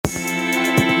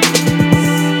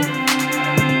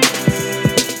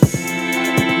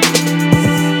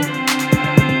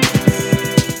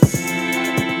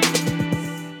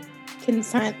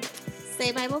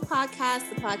Bible Podcast,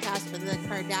 the podcast for the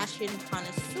Kardashian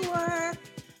connoisseur.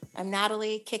 I'm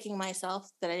Natalie, kicking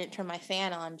myself that I didn't turn my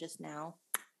fan on just now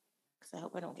because I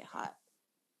hope I don't get hot.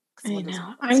 I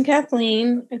know. I'm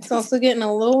Kathleen. It's also getting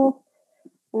a little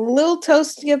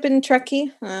toasty up in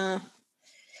Truckee.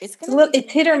 It's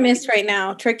hit or miss right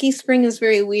now. Truckee spring is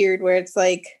very weird, where it's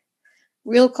like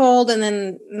real cold and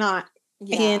then not.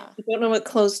 Yeah. And you don't know what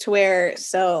clothes to wear,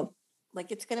 so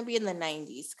like it's gonna be in the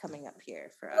 90s coming up here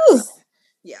for us. Ooh.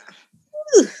 Yeah.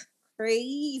 Ooh.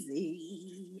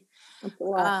 Crazy.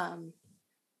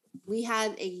 We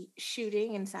had a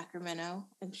shooting in Sacramento.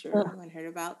 I'm sure everyone heard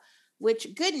about.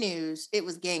 Which, good news, it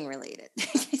was gang related.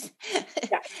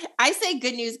 Yeah. I say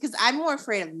good news because I'm more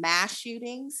afraid of mass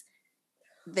shootings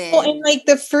than. Well, and like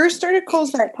the first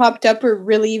articles that popped up were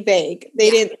really vague. They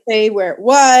didn't say where it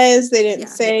was. They didn't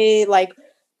say like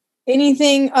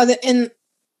anything other. And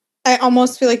I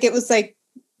almost feel like it was like,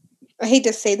 I hate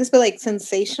to say this, but like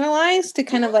sensationalized to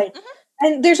kind of like.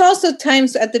 And there's also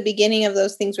times at the beginning of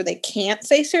those things where they can't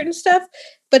say certain stuff,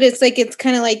 but it's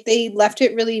kind of like they left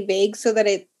it really vague so that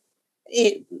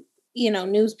it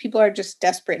news people are just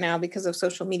desperate now because of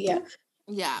social media.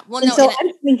 Yeah. Well, and so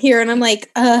I'm sitting here and I'm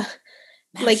like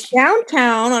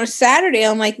downtown on a Saturday,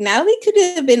 I'm like, now we could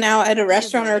have been out at a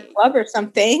restaurant or a club or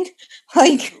something.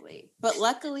 But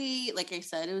luckily, like I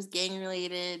said, it was gang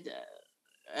related.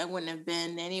 I wouldn't have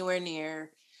been anywhere near.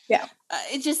 Yeah.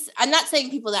 I'm not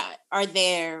saying people that are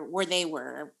there where they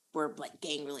were like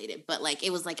gang related, but like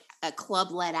it was like a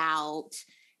club let out.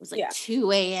 It was like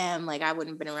 2 a.m. Like I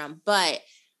wouldn't have been around, but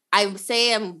I would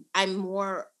say I'm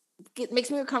more. It makes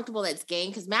me more comfortable that it's gang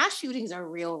because mass shootings are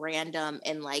real random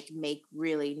and like make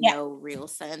really no real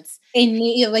sense. And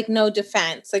you have like no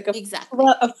defense, like exactly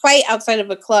a fight outside of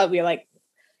a club. You're like,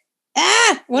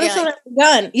 what if someone has a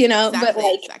gun? Exactly, but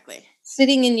like exactly.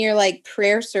 Sitting in your like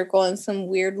prayer circle and some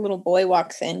weird little boy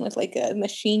walks in with like a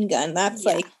machine gun. That's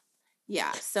like.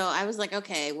 Yeah. So I was like,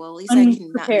 okay, well, at least I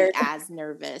can not be as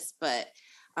nervous, but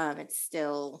it's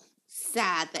still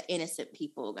sad that innocent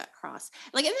people got crossed.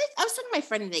 Like, I was talking to my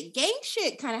friend today, gang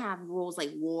shit kind of have rules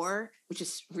like war, which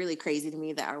is really crazy to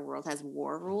me that our world has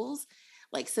war rules.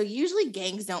 Like, so usually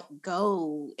gangs don't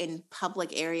go in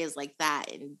public areas like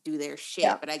that and do their shit.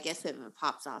 Yeah. But I guess if it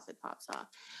pops off, it pops off.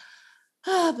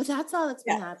 But that's all that's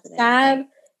been happening. Sad,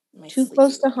 too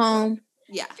close to home.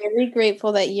 Yeah. Very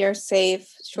grateful that you're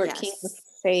safe. Short King was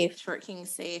safe. Short King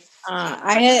safe.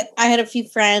 I had a few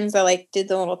friends that like did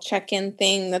the little check-in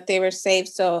thing that they were safe.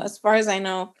 So as far as I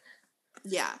know,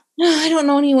 I don't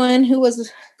know anyone who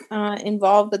was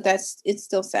involved, but it's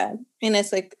still sad. And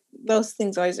it's like those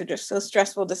things always are just so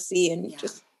stressful to see, and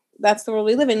just that's the world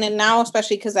we live in. And now,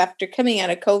 especially because after coming out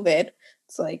of COVID,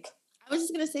 it's like. I was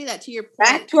just going to say that to your point.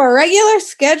 Back to our regular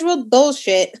scheduled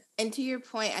bullshit. And to your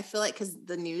point, I feel like because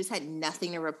the news had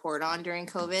nothing to report on during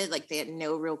COVID, like they had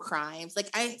no real crimes.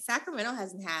 Like Sacramento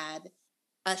hasn't had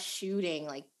a shooting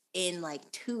like in like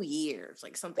 2 years,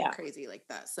 like something crazy like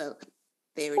that. So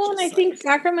they were and I think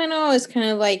Sacramento is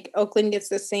kind of like Oakland gets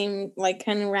the same like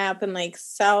kind of rap, and like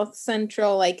South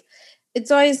Central, like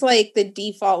it's always like the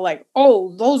default, like,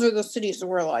 oh, those are the cities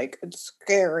where like it's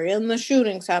scary and the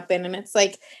shootings happen. And it's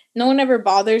like no one ever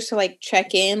bothers to like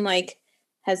check in, like,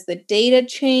 has the data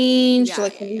changed?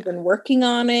 Have you been working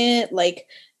on it? Like,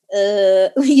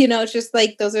 it's just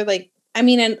like those are like, I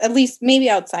mean, and at least maybe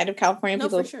outside of California,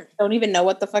 people don't even know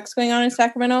what the fuck's going on in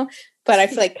Sacramento. But I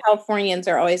feel like Californians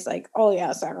are always like, oh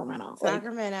yeah, Sacramento.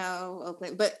 Sacramento,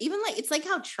 Oakland. But even like, it's like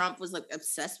how Trump was like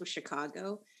obsessed with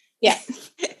Chicago. Yeah.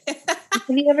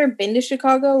 Have you ever been to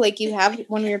Chicago? Like you have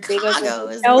one of your biggest Chicago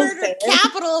is the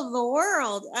capital of the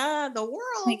world. The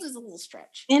world is a little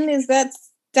stretch. And is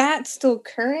that still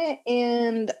current?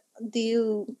 And do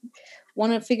you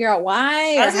want to figure out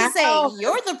why? I was gonna say,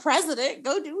 you're the president.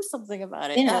 Go do something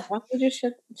about it. Yeah, why don't you just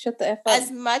shut the F up?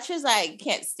 As much as I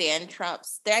can't stand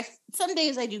Trump's, some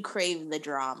days I do crave the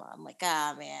drama. I'm like,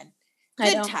 man.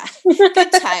 Good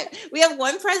time. We have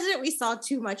one president we saw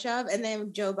too much of, and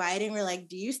then Joe Biden. We're like,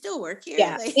 do you still work here?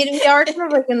 Yeah, we are kind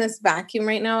of like in this vacuum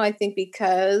right now. I think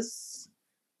because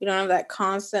we don't have that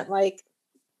constant like,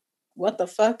 what the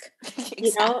fuck,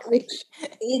 exactly.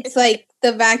 It's like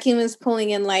the vacuum is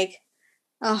pulling in like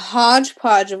a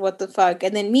hodgepodge of what the fuck,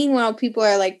 and then meanwhile people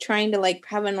are like trying to like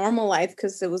have a normal life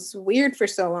because it was weird for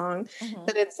so long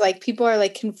that it's like people are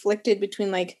like conflicted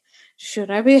between like, should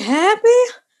I be happy?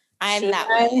 I'm that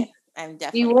way. I'm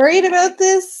definitely. You worried about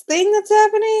this thing that's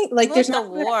happening? Like, there's the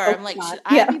war. I'm like, should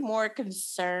I be more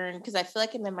concerned? Because I feel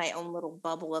like I'm in my own little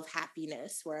bubble of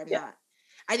happiness where I'm not.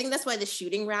 I think that's why the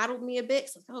shooting rattled me a bit.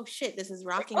 So, oh shit, this is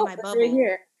rocking my bubble.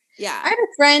 Here. Yeah. I had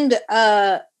a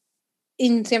friend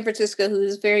in San Francisco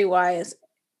who's very wise,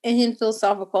 and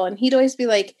philosophical, and he'd always be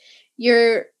like,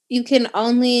 you can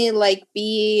only like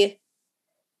be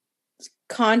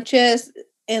conscious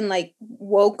and like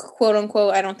woke, quote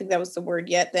unquote, I don't think that was the word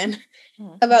yet then,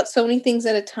 about so many things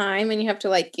at a time, and you have to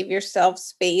like give yourself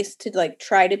space to like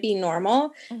try to be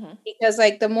normal, because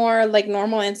like the more like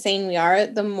normal and sane we are,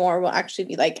 the more we'll actually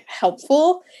be like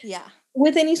helpful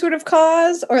with any sort of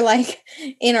cause, or like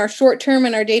in our short term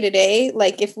and our day to day.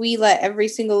 Like if we let every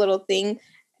single little thing,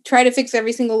 try to fix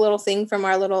every single little thing from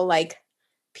our little like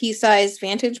pea-sized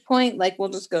vantage point, like we'll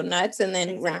just go nuts, and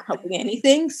then we're not helping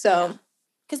anything. So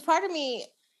because part of me,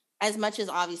 as much as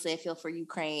obviously I feel for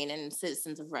Ukraine and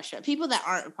citizens of Russia, people that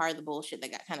aren't a part of the bullshit that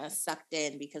got kind of sucked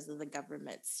in because of the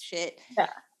government's shit,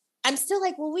 I'm still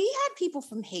like, well, we had people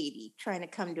from Haiti trying to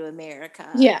come to America.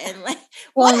 And like,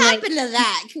 what happened to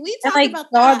that? Can we talk about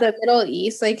that? The Middle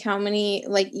East, like how many,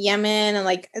 like Yemen, and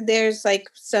like there's like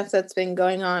stuff that's been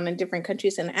going on in different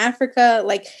countries in Africa,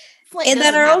 like, and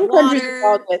that our own country's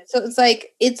involved with. So it's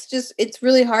like, it's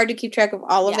really hard to keep track of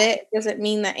all of it. It doesn't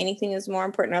mean that anything is more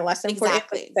important or less important.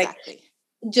 Exactly.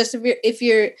 Just if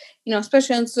you're, you know,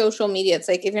 especially on social media, it's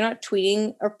like if you're not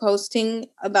tweeting or posting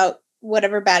about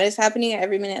whatever bad is happening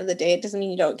every minute of the day, it doesn't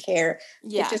mean you don't care.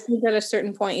 It just means at a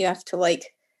certain point you have to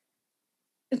like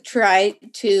try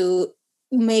to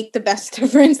make the best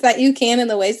difference that you can in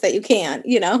the ways that you can,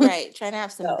 you know? Right. Trying to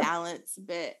have some balance a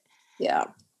bit. Yeah.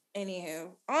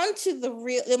 Anywho, on to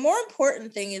the more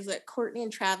important thing is that Kourt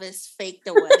and Travis faked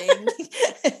a wedding,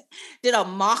 did a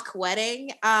mock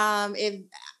wedding.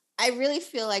 I really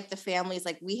feel like the family's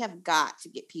like, we have got to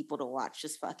get people to watch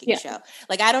this fucking show.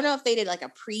 Like, I don't know if they did like a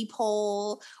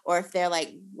pre-poll or if they're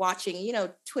like watching, you know,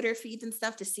 Twitter feeds and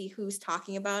stuff to see who's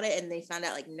talking about it. And they found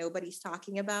out like nobody's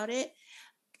talking about it.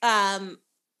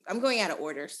 I'm going out of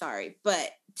order, sorry.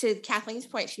 But to Kathleen's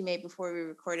point she made before we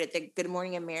recorded, the Good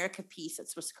Morning America piece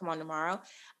that's supposed to come on tomorrow,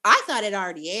 I thought it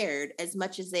already aired as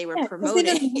much as they were promoting.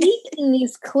 They've been leaking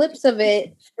these clips of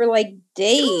it for like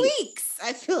days. 2 weeks,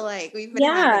 I feel like we've been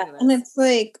having this. And it's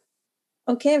like,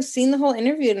 okay, I've seen the whole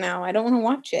interview now. I don't want to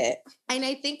watch it. And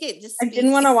I think it just I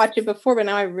didn't want to watch it before, but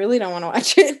now I really don't want to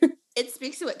watch it. It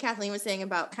speaks to what Kathleen was saying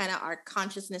about kind of our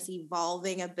consciousness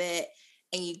evolving a bit,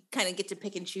 and you kind of get to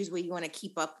pick and choose what you want to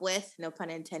keep up with, no pun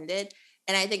intended.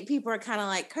 And I think people are kind of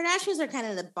like, Kardashians are kind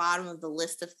of the bottom of the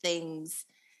list of things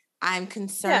I'm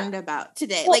concerned about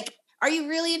today. Well, like, are you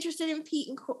really interested in Pete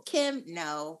and Kim?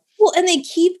 No. Well, and they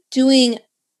keep doing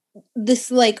this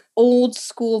like old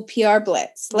school PR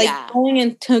blitz, like going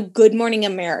into Good Morning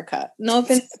America. No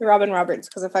offense to Robin Roberts,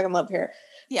 because I fucking love her.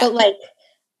 But like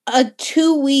a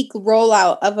 2-week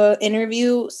rollout of an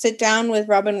interview, sit down with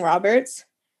Robin Roberts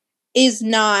is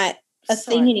not a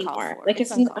thing anymore. Like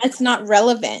it's not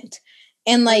relevant.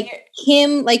 And like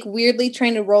Kim, like weirdly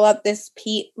trying to roll out this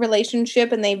Pete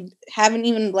relationship, and they haven't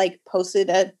even like posted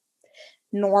a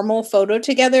normal photo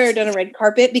together or done a red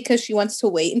carpet because she wants to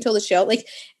wait until the show. Like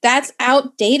that's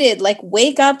outdated. Like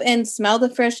wake up and smell the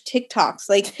fresh TikToks.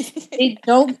 Like they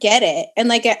don't get it. And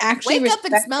like I actually wake up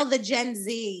and smell the Gen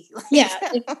Z.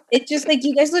 It's just like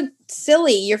you guys look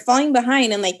silly. You're falling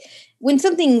behind. And like when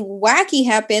something wacky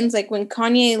happens, like when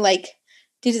Kanye like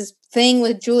did his thing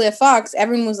with Julia Fox,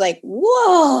 everyone was like,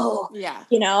 whoa. Yeah.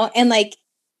 You know, and like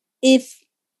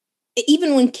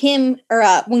even when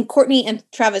when Kourtney and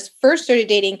Travis first started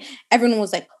dating, everyone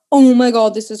was like, oh my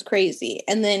God, this is crazy.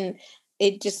 And then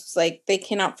it just like, they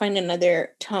cannot find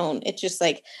another tone. It's just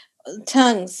like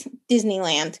tongues,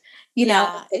 Disneyland, you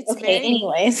know? It's okay.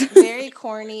 Anyways, very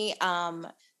corny.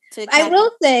 I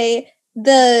will say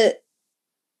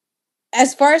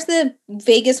as far as the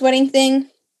Vegas wedding thing,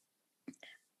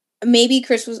 maybe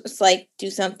Chris was like,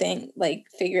 do something, like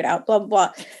figure it out, blah, blah,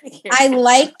 blah. I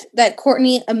liked that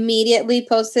Kourtney immediately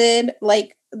posted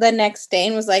like the next day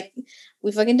and was like,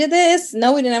 we fucking did this.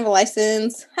 No, we didn't have a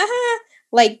license.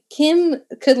 Like Kim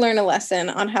could learn a lesson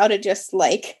on how to just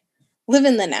like live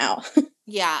in the now.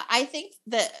 Yeah, I think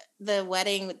the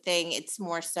wedding thing, it's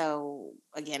more so,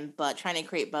 again, but trying to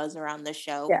create buzz around the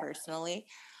show personally.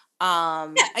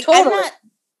 Totally.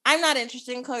 I'm not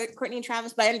interested in Kourtney and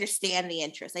Travis, but I understand the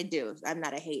interest. I do. I'm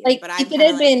not a hater. Like, but if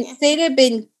it had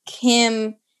been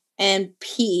Kim and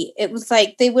Pete, it was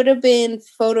like they would have been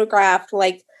photographed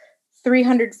like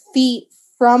 300 feet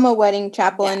from a wedding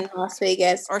chapel in Las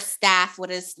Vegas. Or staff would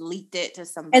have leaked it to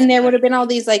somebody. And there would have been all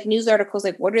these like news articles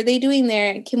like, what are they doing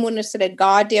there? And Kim wouldn't have said a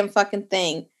goddamn fucking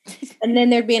thing. And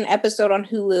then there'd be an episode on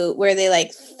Hulu where they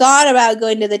like thought about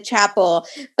going to the chapel,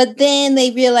 but then they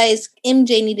realized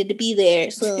MJ needed to be there.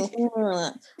 So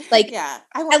like,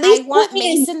 I want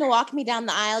Mason to walk me down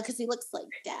the aisle because he looks like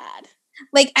dad.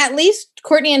 like, at least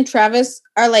Kourtney and Travis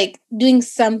are, like, doing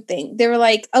something. They were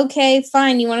like, "Okay,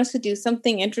 fine, you want us to do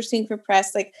something interesting for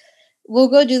press, like, we'll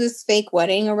go do this fake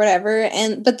wedding or whatever,"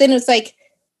 but then it's like,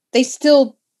 they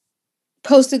still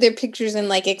posted their pictures and,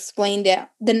 like, explained it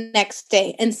the next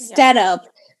day instead of,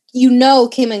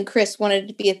 Kim and Chris wanted it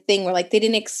to be a thing where, like, they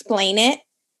didn't explain it,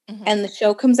 and the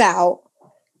show comes out,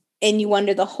 and you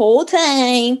wonder the whole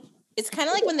time. It's kind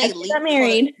of like when they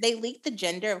leaked the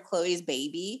gender of Chloe's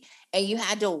baby, and you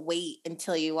had to wait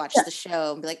until you watched the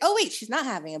show and be like, "Oh wait, she's not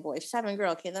having a boy; she's having a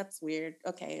girl." Okay, that's weird.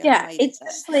 Okay, yeah, it's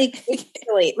just like it's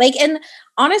silly. Like, and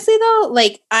honestly, though,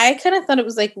 like I kind of thought it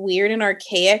was like weird and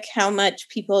archaic how much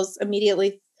people's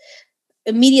immediate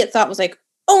thought was like,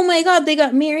 "Oh my god, they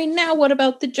got married now. What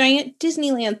about the giant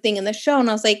Disneyland thing in the show?" And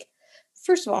I was like,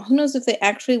 first of all, who knows if they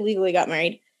actually legally got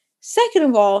married? Second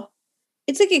of all,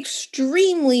 it's like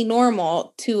extremely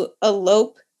normal to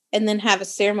elope and then have a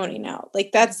ceremony now.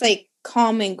 Like that's like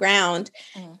common ground,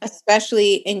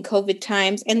 especially in COVID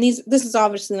times. And this is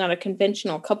obviously not a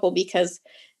conventional couple because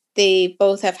they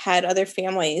both have had other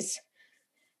families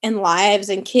and lives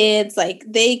and kids. Like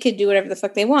they could do whatever the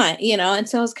fuck they want, And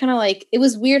so I was kind of like, it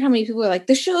was weird how many people were like,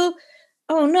 the show,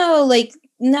 oh no, like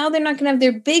now they're not gonna have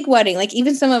their big wedding. Like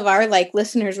even some of our like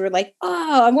listeners were like,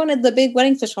 oh, I wanted the big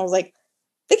wedding special. I was like,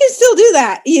 they can still do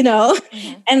that,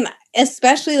 And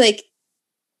especially like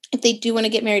if they do want to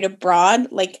get married abroad,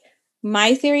 like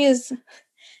my theory is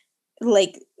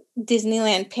like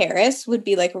Disneyland Paris would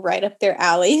be like right up their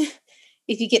alley.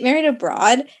 If you get married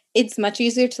abroad, it's much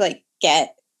easier to like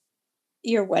get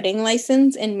your wedding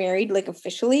license and married like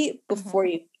officially before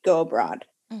you go abroad.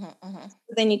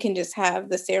 Then you can just have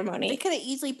the ceremony. They could have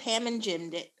easily Pam and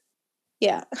Jim'd it.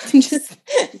 Yeah. Just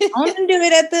I want to do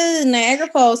it at the Niagara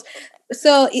Falls.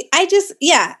 So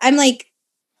I'm like,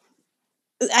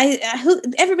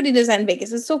 everybody does that in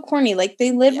Vegas. It's so corny. Like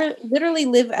they literally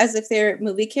live as if they're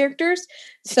movie characters.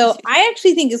 So I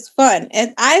actually think it's fun.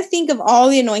 And I think of all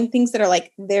the annoying things that are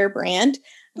like their brand.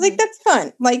 Like that's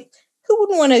fun. Like who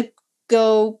wouldn't want to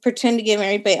go pretend to get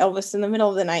married by Elvis in the middle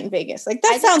of the night in Vegas? Like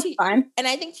that sounds fun. And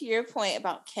I think to your point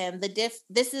about Kim,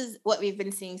 this is what we've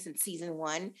been seeing since season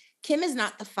 1. Kim is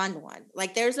not the fun one.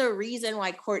 Like there's a reason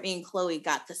why Kourtney and Khloe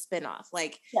got the spinoff.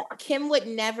 Like Kim would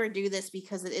never do this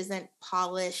because it isn't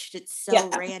polished. It's so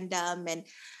random and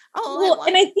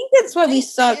and I think that's why we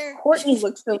saw Kourtney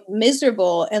look so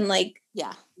miserable and like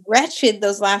wretched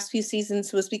those last few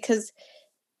seasons was because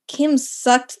Kim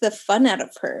sucked the fun out of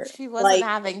her. She wasn't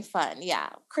having fun. Yeah.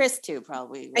 Chris too,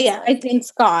 probably. I think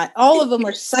Scott. All of them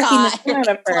were sucking the fun out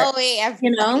of her. Chloe,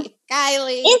 everybody.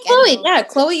 Kylie. And Chloe. Yeah,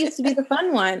 Chloe used to be the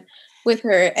fun one with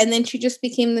her. And then she just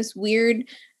became this weird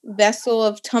vessel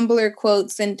of Tumblr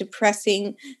quotes and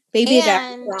depressing baby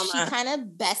and drama. She kind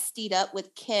of bestied up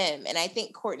with Kim. And I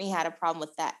think Kourtney had a problem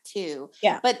with that too.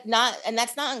 Yeah. But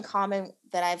that's not uncommon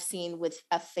that I've seen with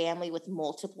a family with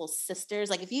multiple sisters.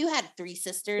 Like if you had 3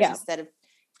 sisters instead of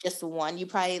just one, you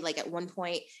probably like at one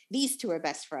point, these 2 are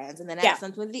best friends. And then at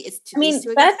some point, it's 2. I mean,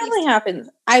 that definitely happens.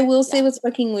 I will say what's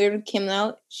fucking weird with Kim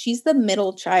though. She's the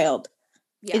middle child.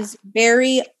 Yeah. It's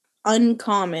very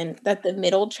uncommon that the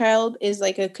middle child is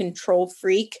like a control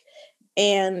freak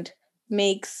and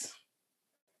makes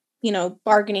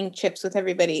bargaining chips with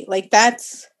everybody. Like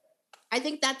I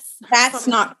think that's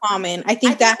not common. I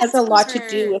think that has a lot to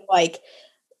do with like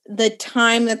the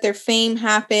time that their fame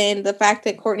happened, the fact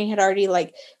that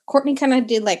Kourtney kind of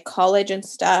did like college and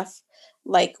stuff,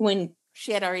 like when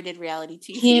she had already did reality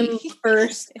TV. Kim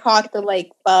first caught the like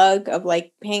bug of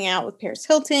like hanging out with Paris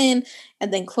Hilton,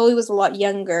 and then Khloe was a lot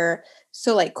younger.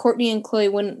 So like Kourtney and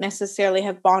Khloe wouldn't necessarily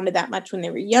have bonded that much when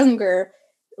they were younger.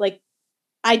 Like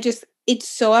it's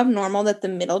so abnormal that the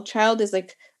middle child is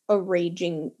like a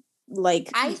raging like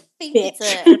I think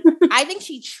bitch. I think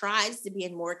she tries to be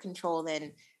in more control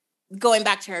than going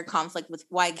back to her conflict with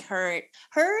why her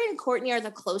and Kourtney are the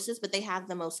closest, but they have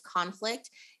the most conflict.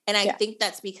 And I think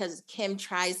that's because Kim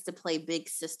tries to play big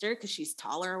sister because she's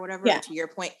taller or whatever. Yeah. To your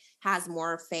point, has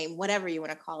more fame, whatever you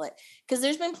want to call it. Because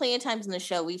there's been plenty of times in the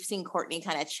show we've seen Kourtney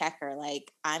kind of check her,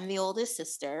 like, I'm the oldest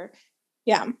sister.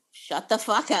 Yeah. Shut the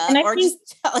fuck up. Or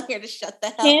just telling her to shut the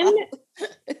hell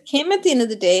up. Kim, at the end of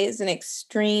the day, is an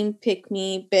extreme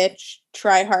pick-me, bitch,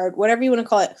 try hard, whatever you want to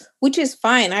call it, which is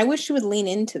fine. I wish she would lean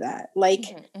into that. Like,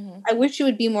 I wish she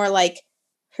would be more like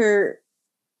her,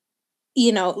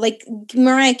 like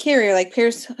Mariah Carey or like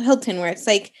Paris Hilton, where it's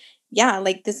like, yeah,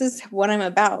 like, this is what I'm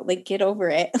about. Like, get over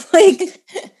it. Like,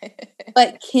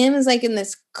 but Kim is like in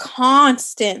this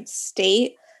constant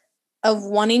state of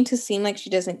wanting to seem like she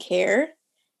doesn't care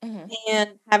and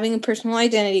having a personal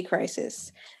identity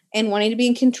crisis and wanting to be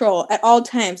in control at all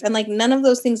times. And like, none of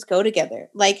those things go together.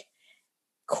 Like,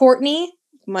 Kourtney,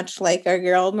 much like our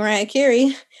girl Mariah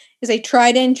Carey, is a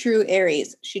tried and true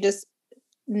Aries. She does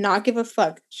not give a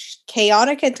fuck. She's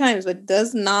chaotic at times, but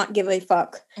does not give a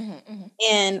fuck.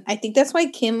 And I think that's why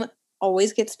Kim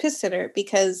always gets pissed at her,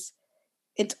 because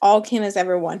it's all Kim has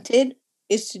ever wanted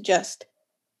is to just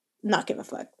not give a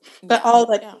fuck. But all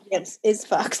that she gets is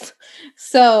fucked.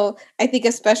 So I think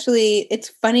especially it's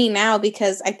funny now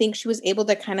because I think she was able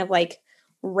to kind of like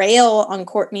rail on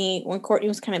Kourtney when Kourtney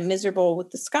was kind of miserable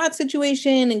with the Scott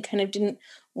situation and kind of didn't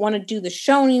want to do the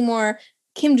show anymore.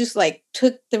 Kim just like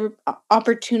took the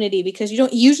opportunity, because you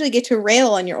don't usually get to rail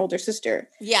on your older sister.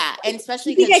 Yeah, and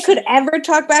especially you think I could ever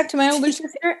talk back to my older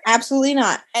sister? Absolutely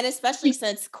not. And especially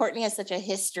since Kourtney has such a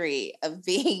history of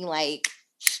being like,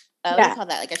 what do you call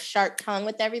that? Like a sharp tongue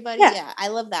with everybody. Yeah, I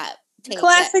love that.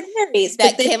 Classic Aries.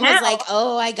 That Kim was like,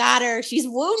 oh, I got her. She's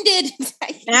wounded.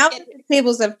 Now the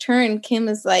tables have turned. Kim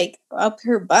is like up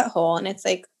her butthole, and it's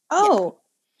like,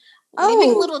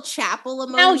 leaving little chapel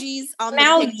emojis on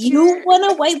the picture. You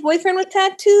want a white boyfriend with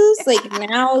tattoos? Like,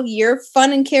 now you're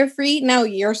fun and carefree. Now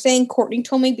you're saying Kourtney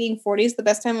told me being 40 is the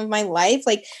best time of my life.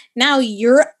 Like, now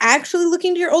you're actually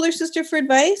looking to your older sister for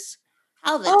advice?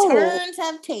 How the turns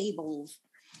have tables.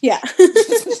 Yeah.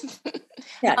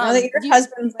 Yeah, now that your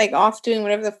husband's like off doing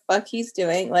whatever the fuck he's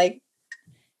doing, like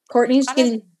Kourtney's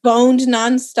getting boned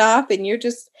nonstop, and you're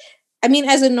just, I mean,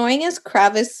 as annoying as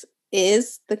Travis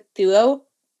is, the duo,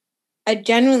 I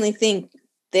genuinely think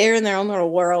they're in their own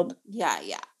little world. Yeah.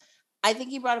 I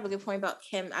think you brought up a good point about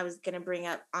Kim. I was going to bring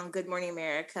up on Good Morning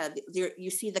America.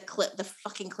 You see the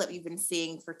fucking clip you've been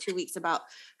seeing for 2 weeks about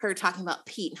her talking about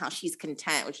Pete and how she's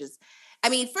content, which is, I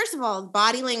mean, first of all,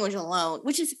 body language alone,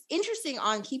 which is interesting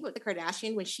on Keep With the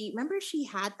Kardashian, when she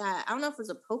had that, I don't know if it was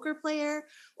a poker player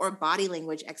or a body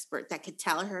language expert that could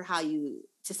tell her how to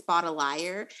spot a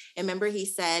liar. And remember he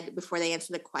said before they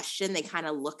answer the question, they kind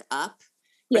of look up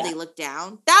or they look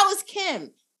down. That was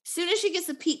Kim. As soon as she gets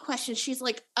a Pete question, she's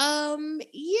like,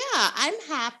 yeah, I'm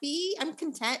happy. I'm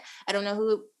content. I don't know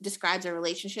who describes a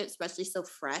relationship, especially so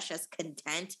fresh, as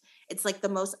content. It's like the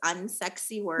most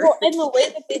unsexy word. Well, and the way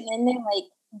that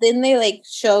they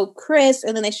show Chris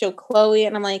and then they show Chloe,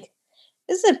 and I'm like,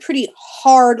 this is a pretty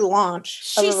hard launch.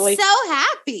 She's so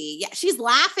happy. Yeah, she's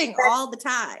laughing all the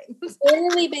time. It's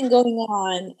literally been going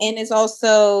on, and it's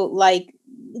also like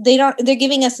they're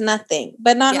giving us nothing,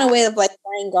 but not in a way of like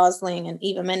Ryan Gosling and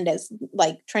Eva Mendes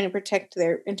like trying to protect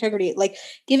their integrity, like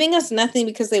giving us nothing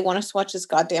because they want us to watch this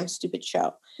goddamn stupid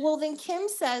show. Well, then Kim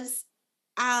says,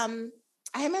 I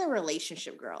am a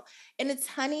relationship girl, and it's,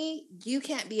 honey, you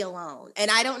can't be alone.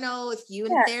 And I don't know if you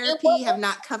in therapy have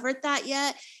not covered that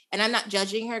yet. And I'm not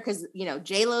judging her because, you know,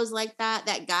 J-Lo's like that.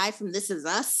 That guy from This Is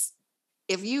Us,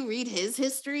 if you read his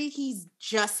history, he's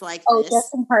just like this.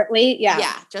 Justin Hartley.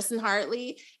 Yeah, Justin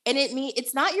Hartley. And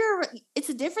it's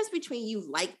a difference between you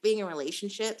like being in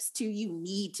relationships to you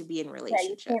need to be in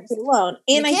relationships. Yeah, you can't be alone.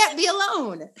 And you can't be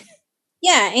alone.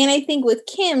 Yeah, and I think with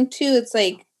Kim too, it's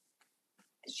like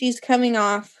she's coming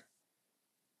off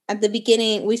at the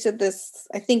beginning. We said this,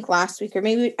 I think last week, or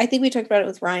maybe I think we talked about it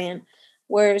with Ryan,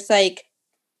 where it's like,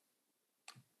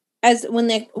 as when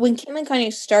Kim and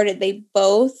Kanye started, they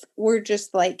both were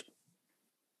just like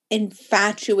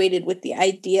infatuated with the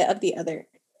idea of the other.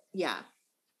 Yeah.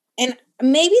 And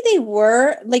maybe they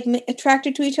were like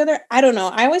attracted to each other. I don't know.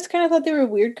 I always kind of thought they were a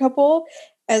weird couple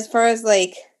as far as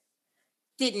like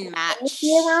didn't match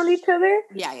around each other.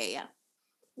 Yeah.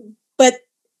 But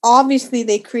obviously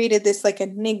they created this like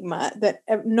enigma that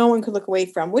no one could look away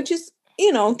from, which is,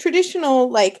 you know, traditional,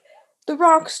 like the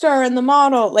rock star and the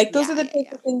model. Like those are the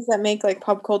type of things that make like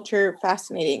pop culture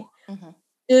fascinating. Mm-hmm.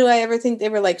 Do I ever think they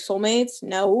were like soulmates?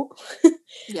 No.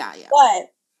 Yeah.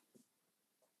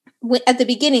 But at the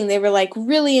beginning, they were like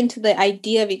really into the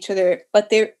idea of each other,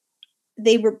 but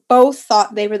they were both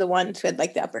thought they were the ones who had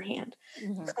like the upper hand.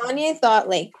 Mm-hmm. Kanye thought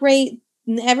like, great,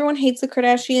 everyone hates the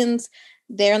Kardashians.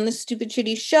 They're on this stupid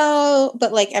shitty show,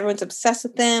 but like everyone's obsessed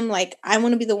with them. Like I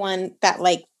want to be the one that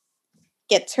like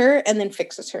gets her and then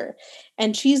fixes her.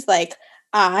 And she's like,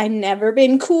 I've never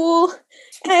been cool.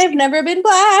 I've never been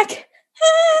black.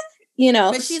 You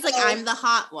know. But she's like, I'm the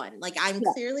hot one. Like I'm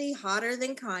clearly hotter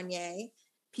than Kanye.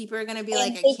 People are gonna be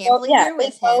like, I can't believe you're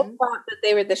with him. Thought that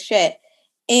they were the shit.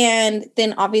 And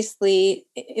then obviously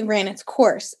it ran its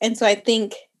course. And so I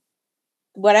think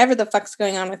whatever the fuck's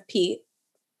going on with Pete,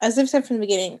 as I've said from the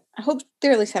beginning, I hope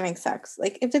they're at least having sex.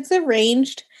 Like if it's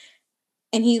arranged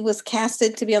and he was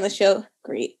casted to be on the show,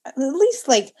 great. At least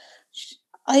like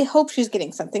I hope she's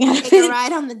getting something out of it. Take a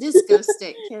ride on the disco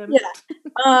stick, Kim.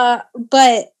 Yeah.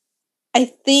 But I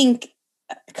think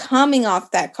coming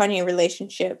off that Kanye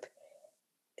relationship,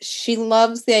 she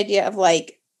loves the idea of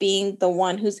like being the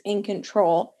one who's in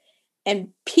control.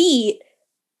 And Pete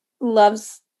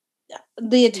loves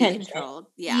the attention.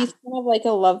 Yeah. He's kind of like a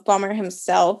love bomber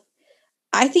himself.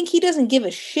 I think he doesn't give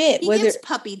a shit. He gives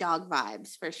puppy dog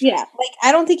vibes for sure. Yeah, like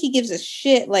I don't think he gives a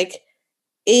shit like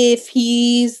if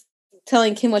he's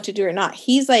telling Kim what to do or not.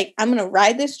 He's like, I'm gonna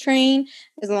ride this train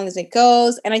as long as it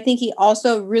goes. And I think he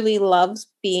also really loves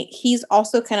he's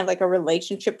also kind of like a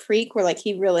relationship freak where like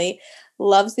he really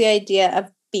loves the idea of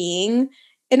being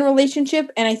in a relationship.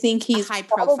 And I think he's a high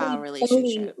profile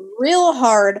relationship real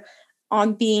hard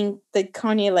on being the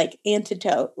Kanye like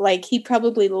antidote. Like he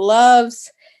probably loves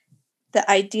the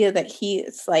idea that he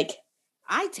is like,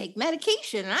 I take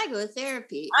medication and I go to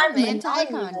therapy. I'm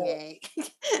anti-Kanye.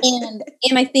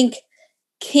 and I think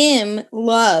Kim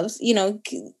loves, you know,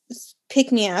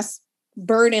 pick me ass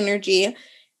bird energy.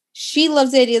 She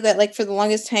loves the idea that like for the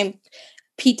longest time,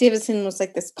 Pete Davidson was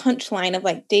like this punchline of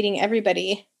like dating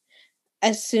everybody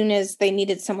as soon as they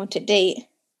needed someone to date.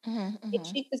 If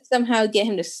she could somehow get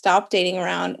him to stop dating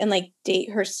around and like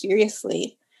date her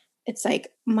seriously, it's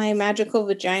like my magical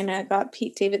vagina got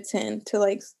Pete Davidson to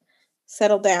like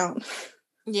settle down.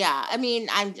 Yeah, I mean,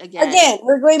 again,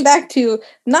 we're going back to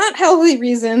not healthy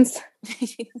reasons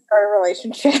for a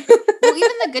relationship. Well,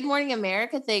 even the Good Morning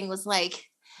America thing was like,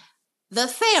 the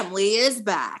family is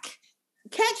back.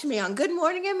 Catch me on Good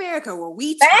Morning America where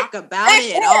we talk about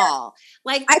it all.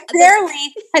 Like I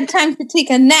barely had time to take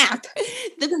a nap.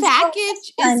 The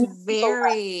package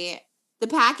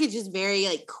is very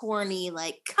like corny.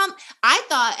 Like, I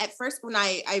thought at first when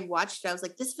I watched it, I was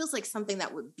like, this feels like something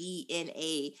that would be in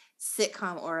a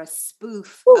sitcom or a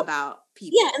spoof about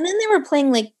people. Yeah, and then they were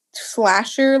playing like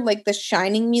slasher, like the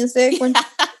Shining music.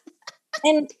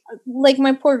 And like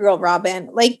my poor girl Robin,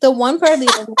 like the one part of the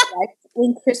interview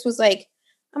when Chris was like,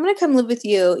 I'm gonna come live with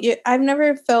you. I've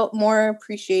never felt more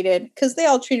appreciated because they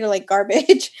all treat her like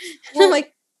garbage. And I'm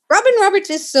like, Robin Roberts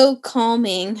is so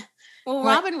calming. Well,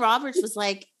 Robin Roberts was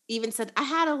like, even said, I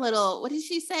had a little, what did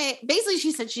she say? Basically,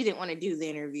 she said she didn't want to do the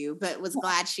interview, but was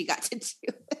glad she got to do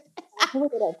it. I'm gonna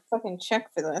get a fucking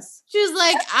check for this. She was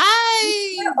like,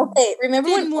 remember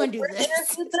didn't when want to do Oprah this?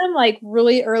 interviewed them like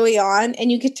really early on, and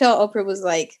you could tell Oprah was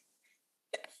like,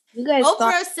 "You guys."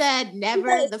 Oprah said,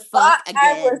 "Never the fuck again."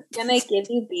 I was gonna give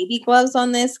you baby gloves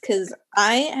on this because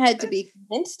I had to be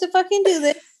convinced to fucking do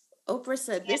this. Oprah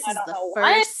said, "This is the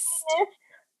first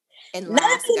and last."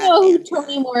 Now you know who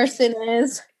Toni Morrison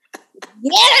is.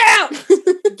 Get out,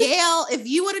 Gail. If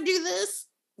you want to do this,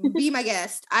 be my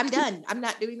guest. I'm done. I'm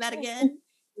not doing that again.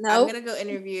 No, I'm gonna go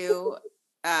interview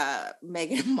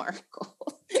Meghan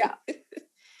Markle. Yeah.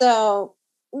 So,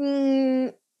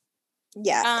 yeah.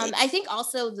 I think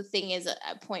also the thing is a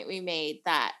point we made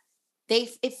that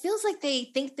it feels like they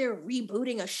think they're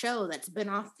rebooting a show that's been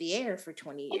off the air for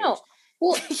 20 years. No.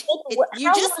 Well,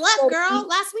 you just left, girl,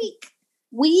 last week.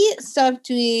 We stopped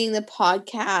doing the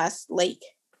podcast like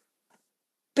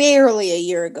barely a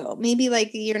year ago, maybe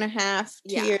like a year and a half,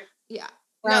 2 years. Yeah.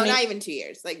 No, not even 2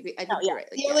 years. Like I think you're right.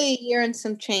 Like, barely a year and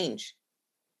some change.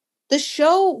 The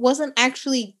show wasn't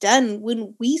actually done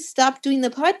when we stopped doing the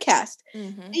podcast.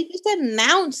 Mm-hmm. They just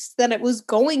announced that it was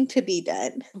going to be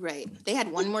done. Right. They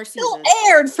had one more season. Still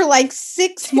aired for like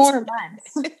 6 more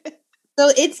months.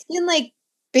 So it's been like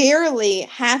barely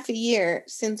half a year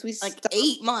since we like stopped.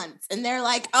 8 months, and they're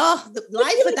like, "Oh, the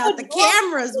life without the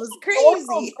cameras was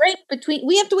crazy." Great.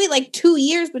 We have to wait like 2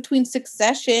 years between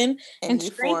Succession and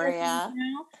Euphoria.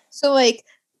 So like.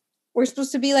 We're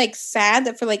supposed to be like sad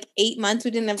that for like 8 months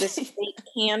we didn't have this fake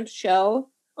canned show.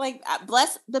 Like,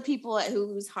 bless the people at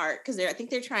Hulu's heart because I think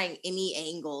they're trying any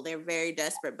angle. They're very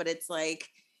desperate, but it's like,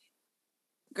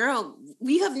 girl,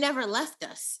 we have never left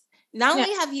us. Not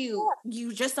only have you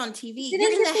just on TV, you're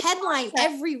in the headline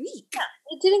every week. Yeah.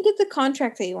 You didn't get the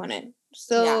contract that you wanted,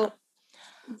 so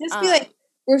just be like,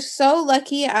 we're so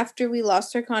lucky after we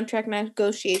lost our contract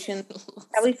negotiations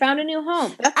that we found a new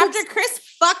home. After Chris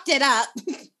fucked it up.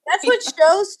 That's what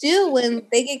shows do when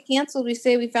they get canceled. We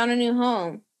say we found a new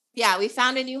home. Yeah, we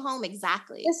found a new home.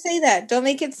 Exactly. Just say that. Don't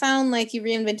make it sound like you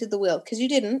reinvented the wheel because you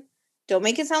didn't. Don't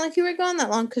make it sound like you were gone that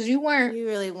long because you weren't. You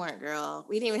really weren't, girl.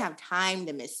 We didn't even have time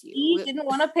to miss you. We didn't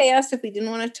want to pay us if we didn't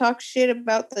want to talk shit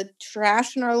about the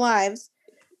trash in our lives.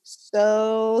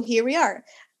 So here we are.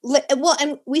 Well,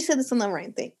 and we said this on the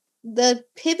right thing. The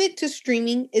pivot to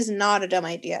streaming is not a dumb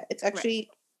idea. It's actually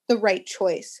the right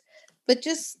choice. But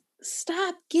just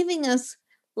stop giving us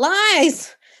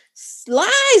lies.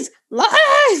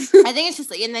 I think it's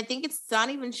just like, and I think it's not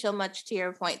even so much to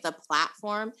your point, the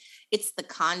platform. It's the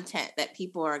content that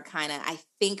people are kind of, I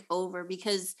think, over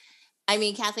because I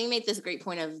mean, Kathleen made this great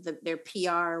point of their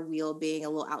PR wheel being a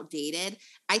little outdated.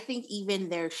 I think even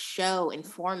their show and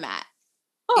format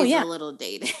is a little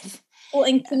dated. Well,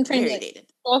 and very dated.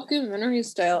 Documentary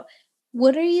style.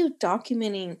 What are you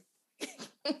documenting?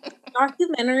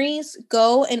 Documentaries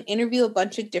go and interview a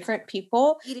bunch of different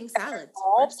people eating salads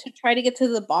to try to get to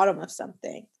the bottom of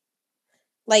something.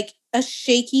 Like a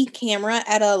shaky camera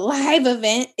at a live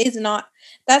event is not.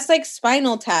 That's like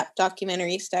Spinal Tap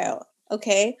documentary style.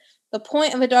 Okay, the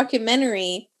point of a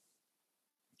documentary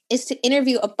is to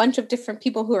interview a bunch of different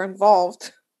people who are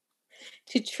involved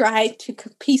to try to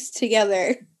piece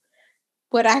together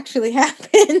what actually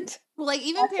happened. Well, like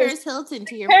even Paris Hilton,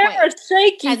 to your point.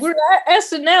 Shaky. We're at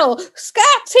SNL.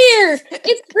 Scott's here.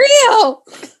 It's real.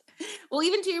 Well,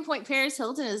 even to your point, Paris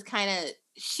Hilton is kind of,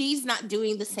 she's not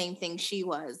doing the same thing she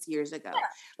was years ago. Yeah.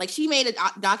 Like she made a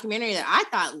documentary that I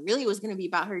thought really was going to be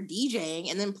about her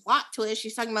DJing, and then plot twist,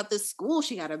 she's talking about this school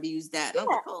she got abused at. And I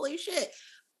was like, holy shit.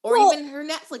 Or even her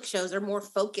Netflix shows are more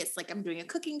focused. Like I'm doing a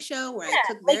cooking show where I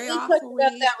cook very awfully.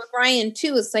 About that with Ryan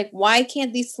too. It's like, why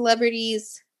can't these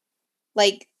celebrities,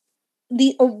 like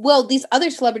these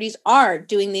other celebrities are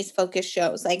doing these focus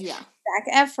shows? Like Zac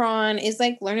Efron is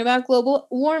like learning about global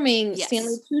warming. Yes.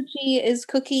 Stanley Tucci is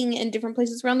cooking in different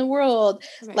places around the world.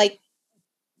 Right. Like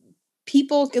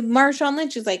Marshawn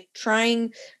Lynch is like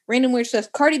trying random weird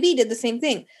stuff. Cardi B did the same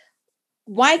thing.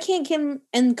 Why can't Kim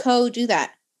and Co do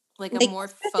that? Like a more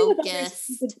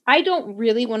focused. I don't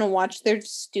really want to watch their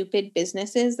stupid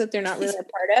businesses that they're not really a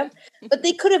part of, but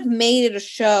they could have made it a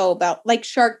show about like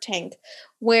Shark Tank,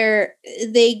 where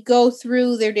they go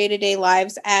through their day-to-day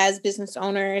lives as business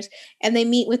owners and they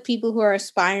meet with people who are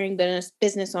aspiring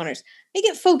business owners. Make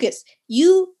it focused.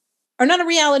 You are not a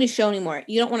reality show anymore.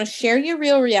 You don't want to share your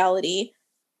real reality.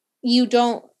 You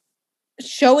don't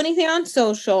show anything on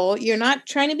social. You're not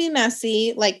trying to be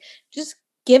messy. Like, just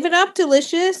give it up,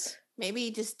 Delicious.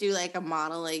 Maybe just do like a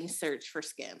modeling search for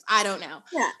Skims. I don't know.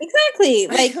 Yeah, exactly.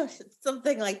 Like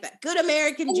something like that. Good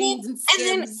American Jeans and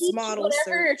Skims model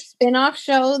search. Spin-off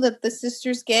show that the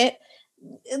sisters get,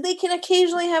 they can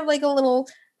occasionally have like a little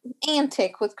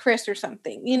antic with Chris or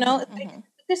something. You know, like,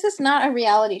 this is not a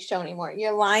reality show anymore.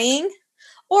 You're lying.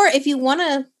 Or if you want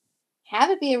to have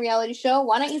it be a reality show,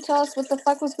 why don't you tell us what the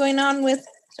fuck was going on with?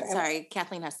 Sorry,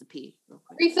 Kathleen has to pee.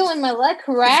 Refilling my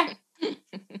LaCroix.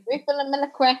 Refilling my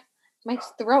LaCroix. My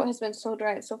throat has been so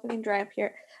dry. It's so fucking dry up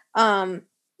here.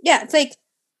 Yeah, it's like,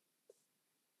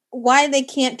 why they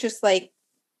can't just like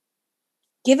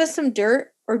give us some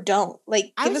dirt or don't.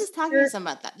 Like, I was just talking to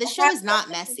someone about that. This show is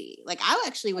not messy. Like, I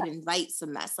actually would invite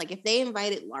some mess. Like, if they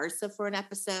invited Larsa for an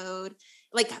episode,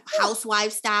 like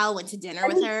housewife style, went to dinner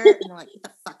with her, and they're like, what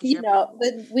the fuck is your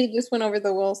problem? We just went over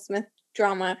the Will Smith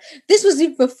drama. This was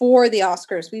even before the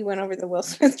Oscars. We went over the Will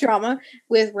Smith drama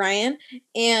with Ryan,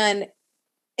 and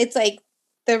it's like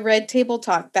the red table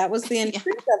talk. That was the intent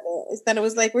of it. Is that it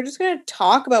was like, we're just going to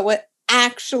talk about what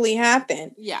actually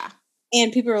happened. Yeah.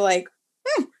 And people were like,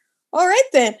 all right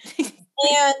then.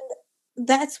 And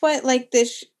that's what like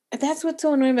that's what's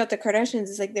so annoying about the Kardashians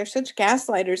is like, they're such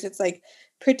gaslighters. It's like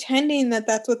pretending that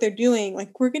that's what they're doing.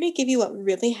 Like, we're going to give you what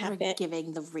really happened. We're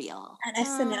giving the real. At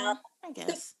SNL. I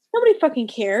guess. Nobody fucking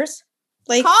cares.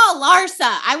 Like, call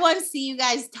Larsa. I want to see you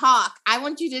guys talk. I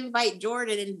want you to invite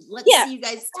Jordan and let's see you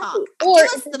guys talk. Or give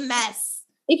us the mess.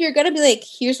 If you're gonna be like,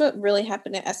 here's what really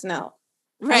happened at SNL.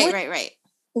 Right.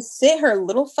 To sit her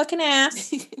little fucking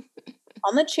ass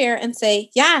on the chair and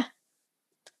say, yeah,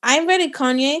 I invited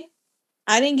Kanye.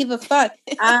 I didn't give a fuck.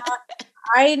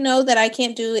 I know that I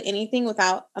can't do anything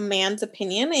without a man's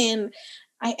opinion, and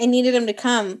I needed him to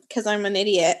come because I'm an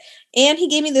idiot. And he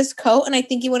gave me this coat, and I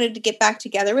think he wanted to get back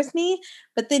together with me.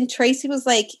 But then Tracy was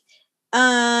like,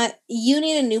 you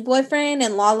need a new boyfriend.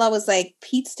 And Lala was like,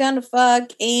 Pete's down to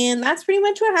fuck. And that's pretty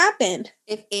much what happened.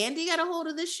 If Andy got a hold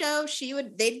of this show,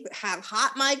 they'd have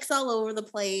hot mics all over the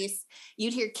place.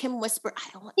 You'd hear Kim whisper, I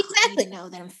don't want you to know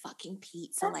that I'm fucking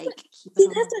Pete. So like, keep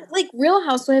it on. Like Real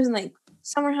Housewives and like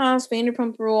Summer House,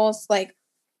 Vanderpump Rules, like,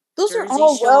 those Jersey are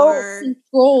all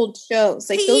well-controlled shows.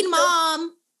 Like Teen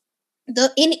Mom.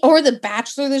 The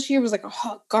Bachelor this year was like a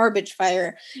hot garbage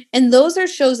fire. And those are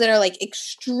shows that are like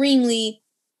extremely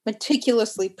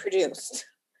meticulously produced.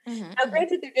 Now,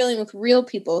 granted, they're dealing with real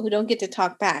people who don't get to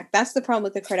talk back. That's the problem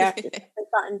with the Kardashians.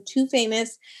 They've gotten too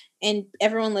famous and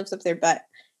everyone lives up their butt.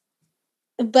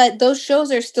 But those shows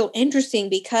are still interesting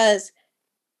because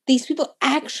these people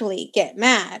actually get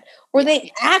mad, or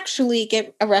they actually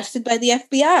get arrested by the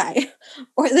FBI,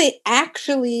 or they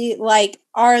actually like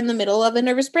are in the middle of a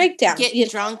nervous breakdown, get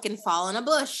drunk and fall in a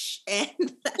bush, and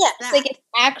it's like it's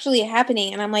actually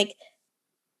happening. And I'm like,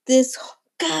 God,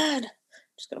 I'm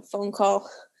just gonna phone call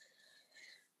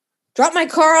drop my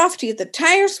car off to get the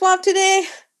tire swap today.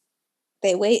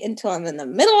 They wait until I'm in the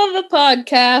middle of the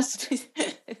podcast.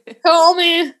 Call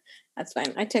me. That's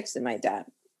fine. I texted my dad.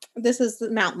 This is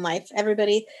the mountain life,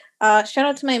 everybody. Shout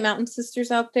out to my mountain sisters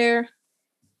out there.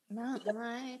 Mountain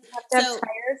life. You have to have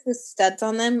tires with studs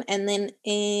on them, and then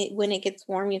when it gets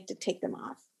warm, you have to take them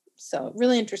off. So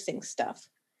really interesting stuff.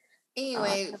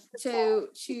 Anyway, to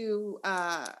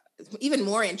even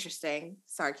more interesting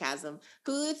sarcasm,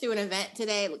 Hulu threw an event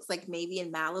today. It looks like maybe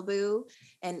in Malibu,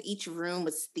 and each room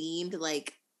was themed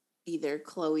like either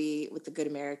Chloe with the Good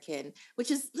American, which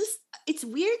is this. It's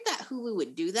weird that Hulu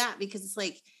would do that because it's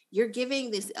like you're giving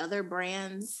these other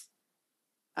brands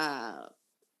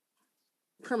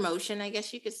promotion, I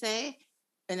guess you could say,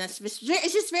 and it's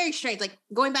just very strange. Like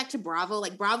going back to Bravo,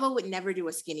 like Bravo would never do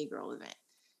a skinny girl event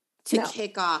to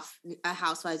kick off a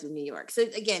Housewives of New York. So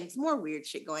again, it's more weird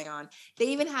shit going on. They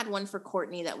even had one for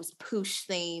Courtney that was poosh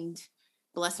themed,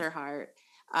 bless her heart,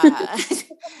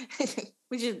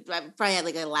 which is probably had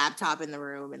like a laptop in the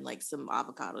room and like some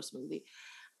avocado smoothie.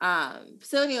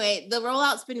 So anyway, the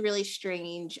rollout's been really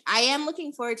strange. I am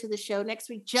looking forward to the show next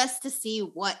week just to see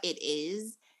what it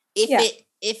is. If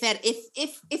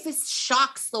it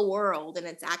shocks the world and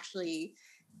it's actually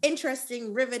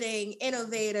interesting, riveting,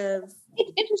 innovative.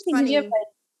 It's interesting because you have like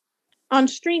on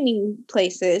streaming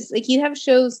places, like you have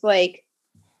shows like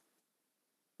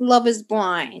Love is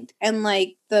Blind and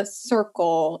like The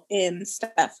Circle and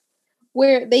stuff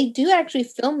where they do actually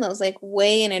film those like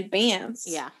way in advance.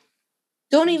 Yeah.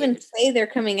 Don't even say they're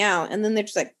coming out, and then they're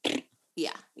just like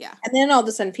yeah. And then all of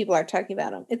a sudden people are talking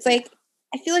about them. It's like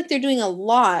I feel like they're doing a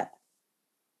lot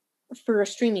for a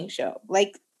streaming show.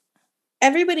 Like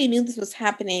everybody knew this was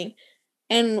happening.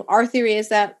 And our theory is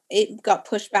that it got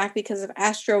pushed back because of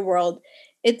Astroworld.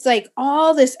 It's like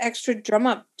all this extra drum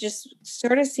up just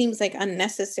sort of seems like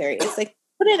unnecessary. It's like,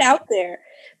 put it out there.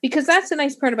 Because that's the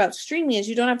nice part about streaming is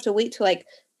you don't have to wait till like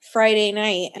Friday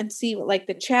night and see what like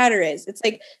the chatter is. It's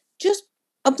like, just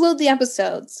upload the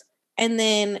episodes. And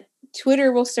then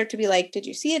Twitter will start to be like, did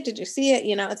you see it? Did you see it?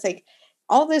 You know, it's like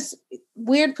all this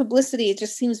weird publicity. It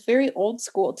just seems very old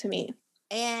school to me.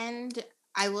 And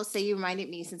I will say you reminded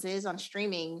me, since it is on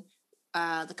streaming,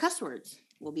 the cuss words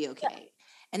will be okay. Yeah.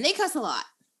 And they cuss a lot.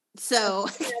 So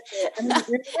I mean,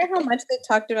 remember how much they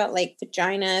talked about like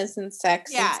vaginas and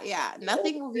sex? Yeah.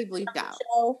 Nothing will be bleeped out.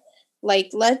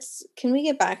 Like, can we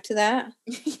get back to that?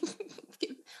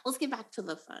 Let's get back to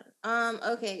the fun.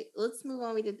 Okay, let's move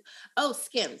on.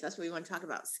 SKIMS. That's what we want to talk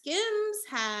about. SKIMS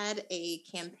had a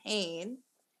campaign.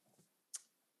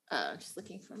 Just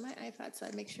looking for my iPad so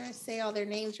I make sure I say all their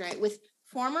names right, with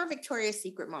former Victoria's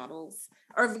Secret models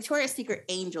or Victoria's Secret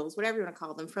angels, whatever you want to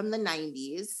call them, from the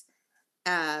 90s.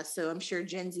 So I'm sure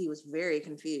Gen Z was very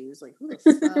confused. Like, who the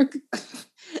fuck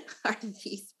are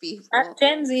these people?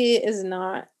 Gen Z is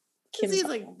not. Gen Z is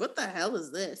like, what the hell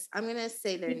is this? I'm going to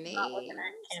say their names.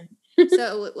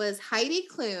 So it was Heidi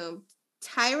Klum,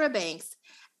 Tyra Banks,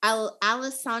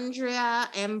 Alessandria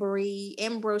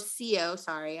Ambrosio,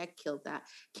 sorry, I killed that.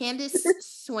 Candice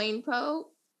Swainpo,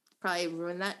 probably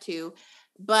ruined that too.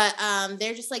 But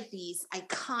they're just like these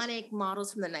iconic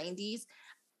models from the 90s.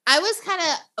 I was kind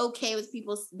of okay with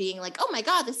people being like, oh my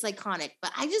God, this is iconic.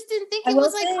 But I just didn't think it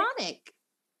was iconic.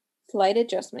 Slight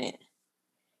adjustment.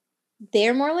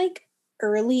 They're more like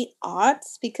early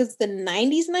aughts because the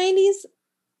 90s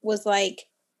was like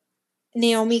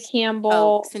Naomi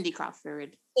Campbell. Cindy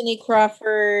Crawford.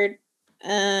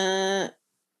 Now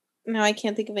I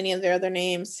can't think of any of their other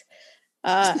names.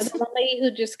 The one lady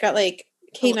who just got like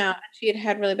came out, she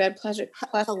had really bad pleasure.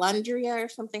 Calandria or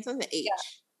something H. Yeah,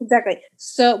 exactly.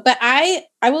 So, but I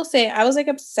will say I was like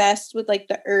obsessed with like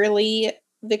the early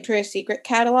Victoria's Secret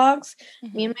catalogs.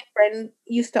 Mm-hmm. Me and my friend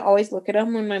used to always look at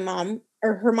them when my mom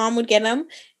or her mom would get them,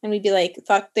 and we'd be like,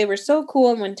 thought they were so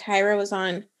cool. And when Tyra was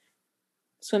on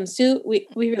swimsuit, we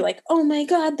were like, oh my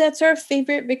God, that's our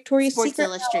favorite Victoria's Sports Secret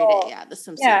Illustrated, model. the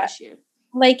swimsuit issue.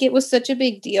 Like it was such a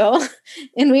big deal,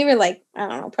 and we were like, I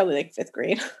don't know, probably like 5th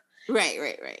grade. Right.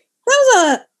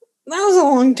 That was a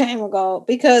long time ago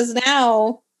because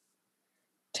now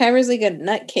Tyra's like a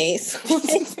nutcase.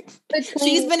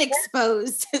 She's been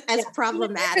exposed as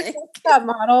problematic. That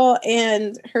model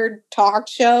and her talk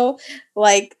show,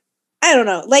 like, I don't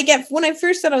know. Like when I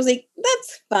first said, I was like,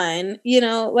 that's fun, you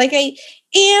know. Like I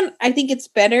think it's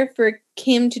better for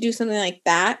Kim to do something like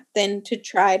that than to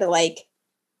try to like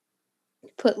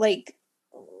put like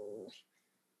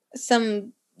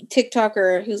some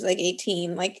TikToker who's like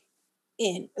 18, like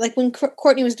in like when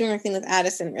Courtney was doing her thing with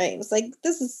Addison, right? It was like,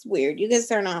 this is weird. You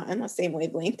guys are not on the same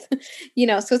wavelength, you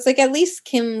know? So it's like, at least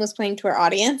Kim was playing to her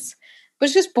audience, but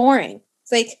it's just boring.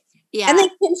 It's like, Yeah. And then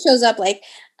Kim shows up like,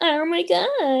 oh my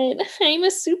God, I'm a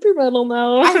supermodel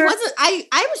now.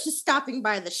 I was just stopping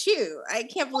by the shoe. I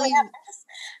can't believe.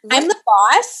 I'm the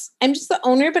boss. I'm just the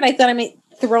owner, but I thought I might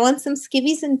throw on some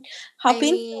skivvies and hop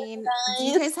in. Do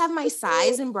you guys have my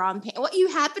size in bra and panties? What, you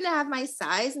happen to have my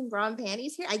size in bra and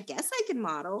panties here? I guess I can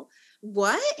model.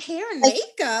 What? Hair and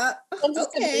makeup?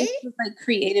 Okay. Like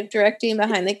creative directing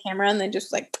behind the camera and then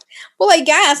just like, well, I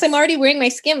guess I'm already wearing my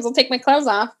Skims. I'll take my clothes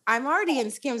off. I'm already in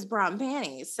Skims bra and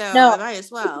panties, so I might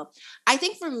as well. I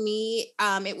think for me,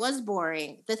 it was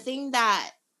boring. The thing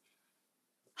that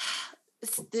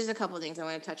there's a couple of things I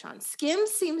want to touch on.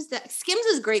 Skims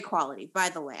is great quality, by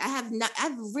the way.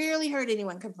 I've rarely heard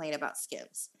anyone complain about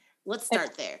Skims. Let's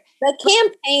start there.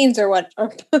 The campaigns are what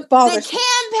are bothersome. The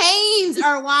campaigns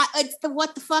are what it's the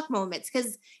what the fuck moments,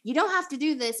 because you don't have to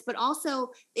do this, but also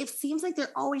it seems like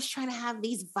they're always trying to have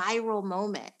these viral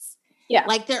moments. Yeah.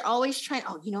 Like they're always trying,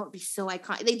 it'd be so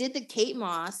iconic. They did the Kate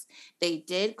Moss, they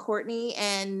did Courtney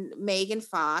and Megan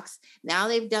Fox. Now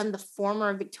they've done the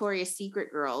former Victoria's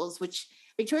Secret girls, which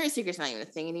Victoria's Secret's not even a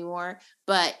thing anymore,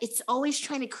 but it's always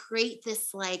trying to create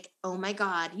this like, oh my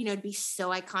God, it'd be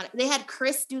so iconic. They had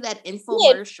Chris do that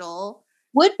infomercial. It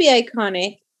would be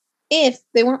iconic if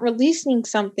they weren't releasing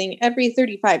something every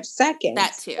 35 seconds.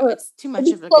 That too. It's too much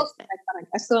of a good thing. Iconic.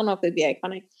 I still don't know if it'd be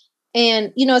iconic.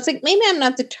 And, it's like, maybe I'm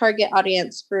not the target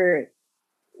audience for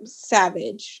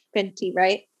Savage Fenty,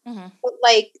 right? Mm-hmm. But,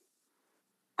 like,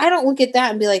 I don't look at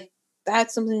that and be like,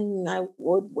 that's something I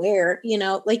would wear,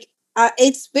 Like,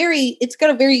 it's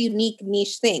got a very unique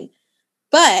niche thing.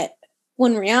 But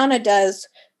when Rihanna does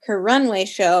her runway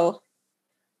show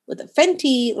with a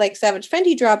Fenty, like, Savage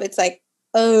Fenty drop, it's like,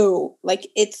 oh, like,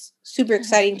 it's super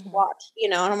exciting to watch,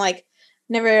 And I'm like,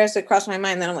 never has it crossed my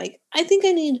mind that I'm like, I think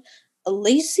I need a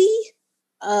lacy,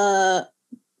 crotchless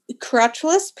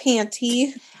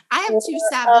panty. I have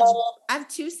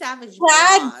two savage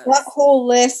bras. Butthole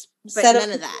list, but none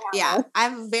of that. Yeah, I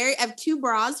have two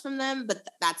bras from them, but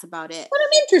that's about it. But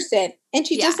I'm interested, and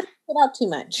she doesn't put out too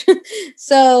much.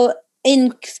 So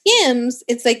in Skims,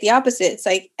 it's like the opposite. It's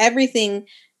like pretty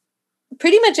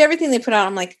much everything they put out.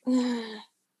 I'm like, I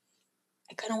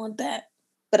kind of want that.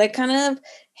 But I kind of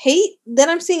hate that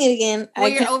I'm seeing it again.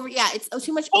 Well, it's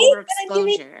too much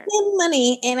overexposure.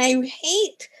 Money, and I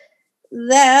hate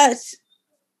that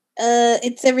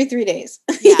it's every 3 days.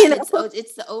 Yeah,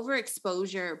 it's the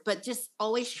overexposure, but just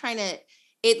always trying to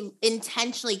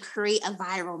intentionally create a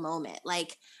viral moment.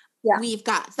 Like we've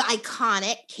got the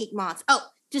iconic Kate Moss. Oh,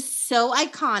 just so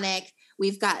iconic.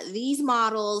 We've got these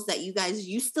models that you guys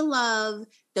used to love.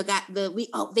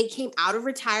 They came out of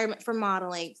retirement from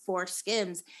modeling for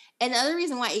Skims. And the other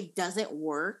reason why it doesn't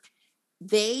work,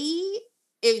 if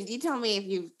you tell me if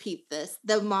you've peeped this,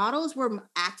 the models were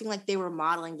acting like they were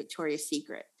modeling Victoria's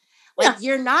Secret. Like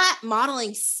you're not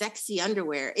modeling sexy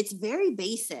underwear. It's very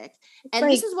basic.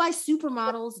 And this is why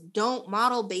supermodels don't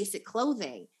model basic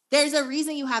clothing. There's a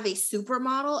reason you have a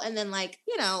supermodel and then like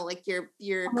your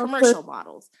commercial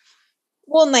models.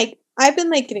 Well, like I've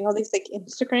been like getting all these like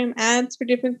Instagram ads for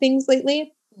different things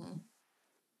lately. Mm-hmm.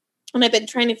 And I've been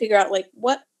trying to figure out like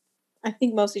what, I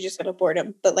think mostly just out of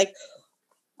boredom, but like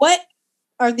what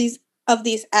are these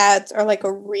ads are like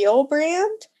a real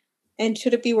brand and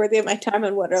should it be worthy of my time,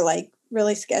 and what are like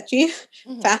really sketchy,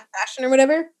 fast fashion or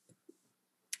whatever.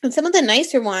 And some of the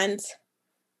nicer ones,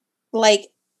 like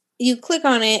you click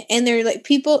on it and they're like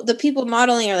the people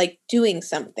modeling are like doing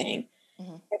something.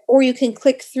 Mm-hmm. Or you can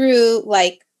click through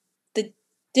like the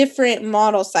different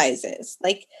model sizes.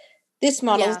 Like this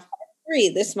model's 3,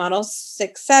 this model's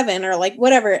 6, 7, or like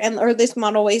whatever. Or this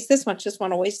model weighs this much, this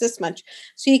model weighs this much.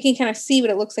 So you can kind of see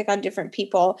what it looks like on different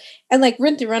people. And like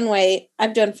Rent the Runway,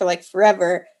 I've done for like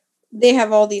forever. They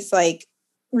have all these like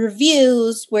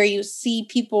reviews where you see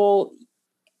people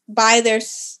buy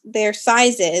their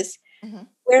sizes,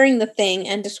 wearing the thing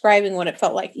and describing what it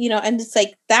felt like, and it's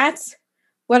like, that's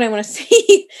what I want to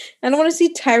see. I don't want to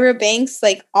see Tyra Banks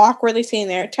like awkwardly sitting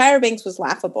there. Tyra Banks was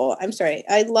laughable. I'm sorry.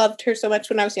 I loved her so much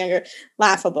when I was younger.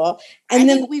 Laughable.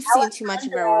 And I think we've seen too much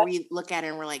of her where we look at her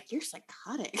and we're like, you're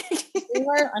psychotic. You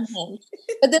are unhinged.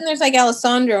 But then there's like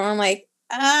Alessandro and I'm like,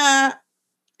 I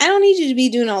don't need you to be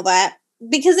doing all that.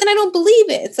 Because then I don't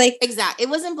believe it. It's like exactly. It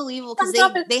wasn't believable because they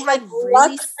had like really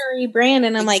luxury brand,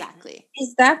 and I'm like,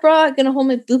 is that bra gonna hold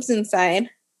my boobs inside?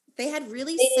 They had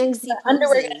really sexy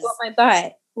underwear gonna go up my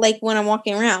butt, like when I'm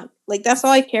walking around. Like that's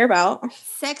all I care about.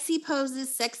 Sexy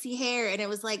poses, sexy hair, and it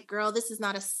was like, girl, this is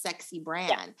not a sexy brand.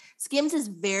 Yeah. Skims is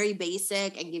very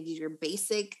basic and gives you your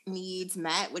basic needs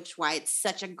met, which is why it's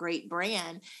such a great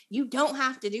brand. You don't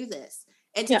have to do this.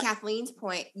 And to Kathleen's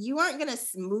point, you aren't going to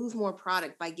move more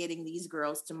product by getting these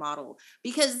girls to model,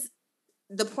 because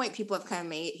the point people have kind of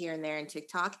made here and there in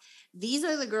TikTok, these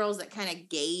are the girls that kind of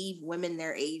gave women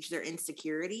their age their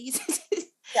insecurities.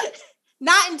 Yeah.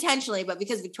 Not intentionally, but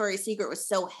because Victoria's Secret was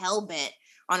so hell-bent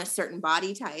on a certain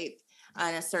body type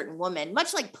and a certain woman,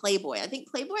 much like Playboy. I think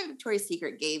Playboy and Victoria's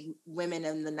Secret gave women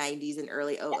in the 90s and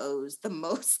early 00s the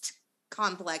most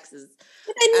complexes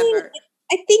ever.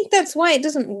 I think that's why it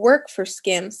doesn't work for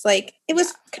Skims. Like, it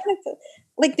was kind of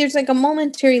like there's like a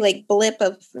momentary like blip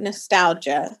of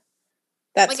nostalgia.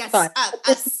 That's like fun.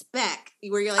 A speck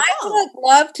where you're like, I would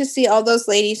love to see all those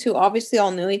ladies who obviously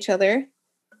all knew each other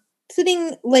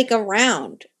sitting like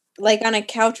around, like on a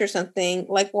couch or something,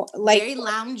 like very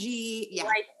loungy. Yeah.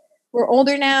 Like, we're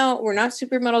older now. We're not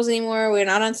supermodels anymore. We're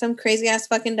not on some crazy ass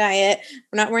fucking diet.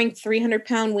 We're not wearing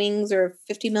 300-pound wings or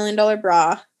a $50 million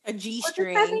bra. A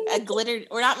G-string, a glitter.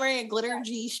 We're not wearing a glitter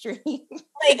G-string.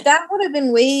 Like, that would have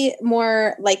been way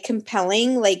more like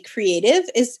compelling, like creative,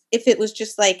 is if it was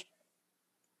just like,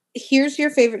 here's your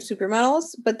favorite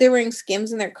supermodels, but they're wearing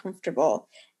Skims and they're comfortable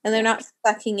and they're not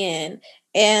sucking in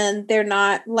and they're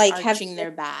not like arching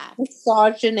their back,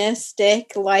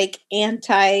 misogynistic, like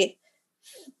anti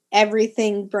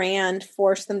everything brand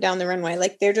force them down the runway.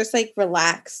 Like, they're just like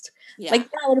relaxed. Yeah. Like,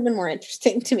 that would have been more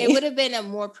interesting to me. It would have been a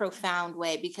more profound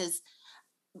way, because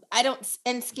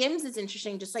and Skims is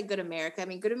interesting, just like Good America. I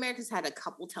mean, Good America's had a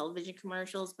couple television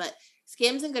commercials, but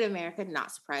Skims and Good America,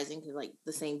 not surprising because like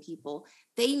the same people,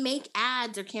 they make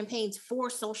ads or campaigns for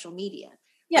social media.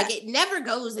 Yeah. Like, it never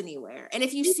goes anywhere. And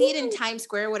if you see it in Times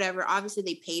Square, whatever, obviously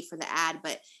they paid for the ad,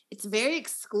 but it's very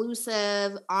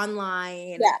exclusive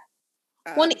online. Yeah.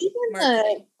 Even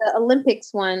the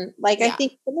Olympics one, like, I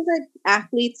think some of the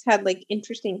athletes had like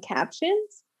interesting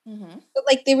captions, but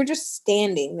like they were just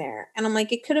standing there, and I'm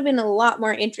like, it could have been a lot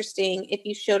more interesting if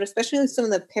you showed, especially some of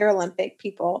the Paralympic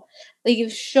people, like you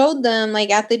showed them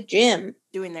like at the gym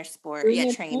doing their sport,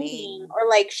 training, or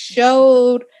like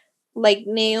showed like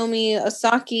Naomi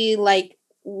Osaka like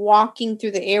walking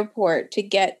through the airport to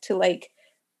get to like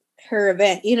her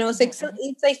event, you know. It's like, so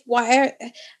it's like, why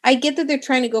I get that they're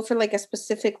trying to go for like a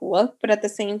specific look, but at the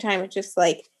same time it's just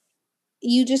like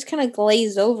you just kind of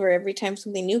glaze over every time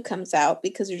something new comes out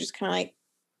because you're just kind of like,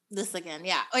 this again,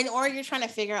 or you're trying to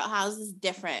figure out how is this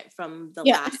different from the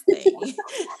last thing,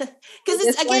 because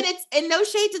it's again, it's, and no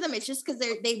shade to them, it's just because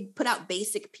they put out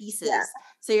basic pieces,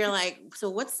 so you're like, so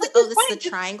what's the this is the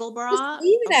triangle bra, just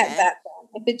leave it at that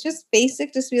then. If it's just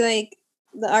basic, just be like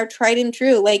our tried and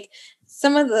true. Like,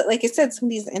 some of the, like I said, some of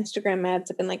these Instagram ads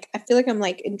have been like, I feel like I'm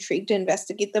like intrigued to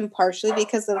investigate them, partially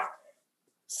because of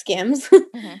Skims.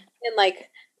 And like,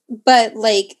 but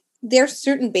like there's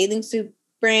certain bathing suit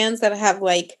brands that have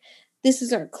like, this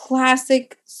is our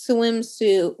classic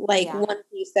swimsuit, like one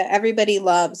piece that everybody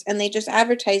loves, and they just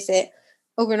advertise it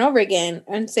over and over again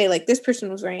and say like, this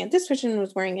person was wearing it, this person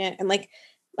was wearing it, and like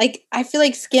I feel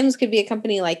like Skims could be a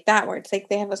company like that, where it's like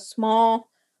they have a small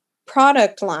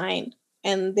product line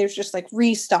and there's just like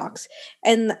restocks.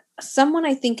 And someone,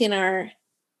 I think in our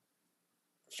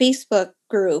Facebook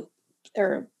group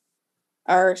or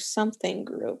our something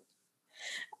group,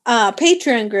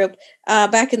 Patreon group,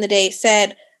 back in the day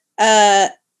said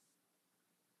that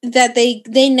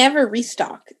they never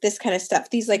restock this kind of stuff.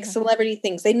 These like celebrity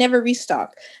things, they never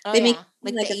restock. They make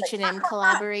like the H&M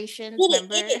collaborations,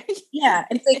 remember? Yeah,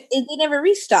 it's like they never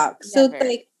restock. So it's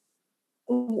like,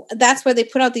 that's why they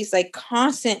put out these like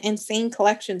constant insane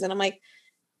collections, and I'm like,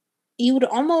 you would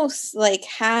almost like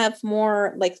have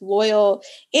more like loyal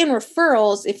and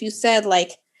referrals if you said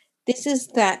like, this is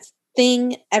that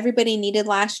thing everybody needed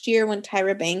last year when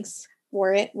Tyra Banks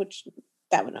wore it, which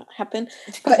that would not happen,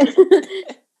 but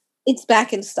it's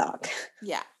back in stock.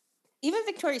 Yeah. Even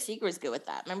Victoria's Secret was good with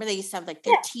that. Remember they used to have like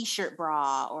their t-shirt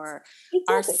bra, or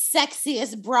our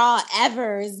sexiest bra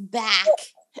ever is back.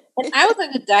 And I was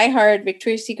like a diehard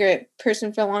Victoria's Secret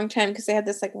person for a long time because they had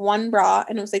this like one bra,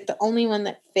 and it was like the only one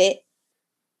that fit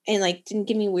and like didn't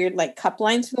give me weird like cup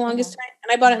lines for the longest time.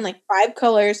 And I bought it in like 5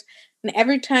 colors, and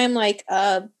every time like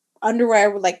underwear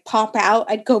would like pop out,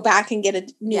 I'd go back and get a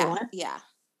new one. Yeah.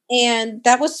 And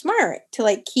that was smart to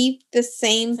like keep the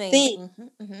same thing.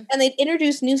 And they'd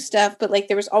introduce new stuff, but like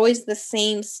there was always the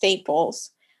same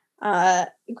staples.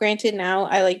 Granted, now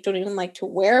I like don't even like to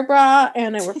wear a bra,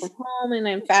 and I work from home, and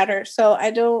I'm fatter, so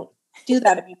I don't do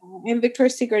that anymore. And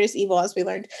Victoria's Secret is evil, as we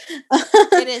learned.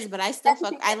 It is, but I still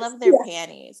I love their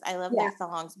panties. I love their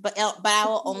thongs, but I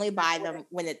will only buy them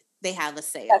when they have a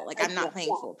sale. Like, I'm not paying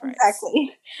full price.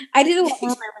 Exactly. I did a lot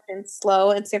more in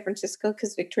Slow in San Francisco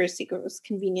because Victoria's Secret was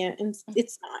convenient, and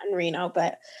it's not in Reno.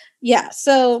 But yeah,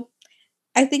 so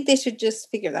I think they should just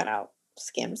figure that out.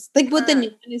 Skims. Like what the new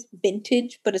one is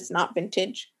vintage, but it's not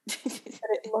vintage. But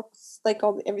it looks like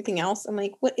everything else. I'm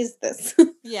like, what is this?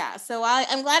 Yeah. So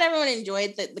I'm glad everyone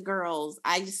enjoyed the girls.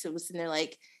 I just was sitting there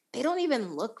like, they don't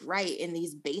even look right in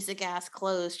these basic ass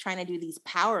clothes trying to do these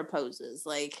power poses.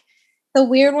 Like the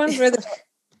weird ones where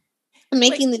I'm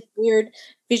making these weird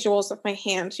visuals of my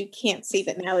hands. You can't see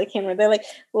that now. They camera. They're like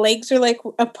legs are like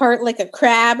apart like a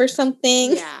crab or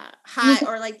something. Yeah. High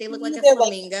or like they look like a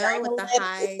flamingo like, with the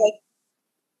high. Like,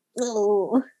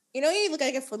 oh. You know, you look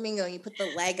like a flamingo and you put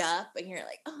the leg up and you're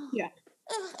like, oh yeah.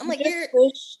 I'm like, I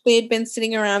wish they had been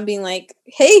sitting around being like,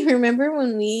 hey, remember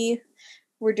when we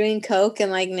were doing coke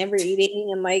and like never eating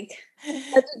and like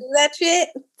had to do that shit?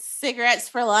 Cigarettes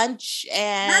for lunch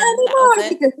and not anymore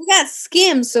because we got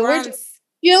Skims, so we're just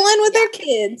chilling with our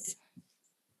kids.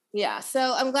 Yeah,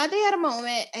 so I'm glad they had a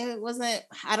moment. And it wasn't.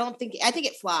 I think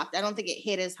it flopped. I don't think it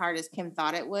hit as hard as Kim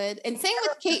thought it would. And same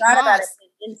with Kate Moss.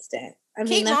 Instant.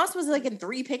 Kate Moss was like in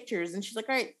 3 pictures, and she's like,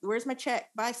 "All right, where's my check?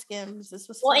 Bye, Skims. This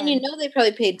was fun." And you know they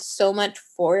probably paid so much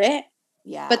for it.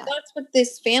 Yeah, but that's what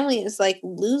this family is like,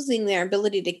 losing their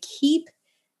ability to keep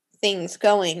things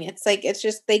going. It's like it's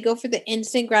just they go for the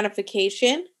instant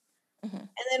gratification, and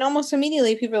then almost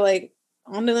immediately people are like,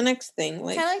 on to the next thing.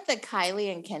 Like kind of like the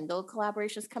Kylie and Kendall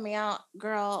collaborations coming out.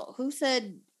 Girl, who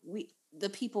said the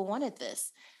people wanted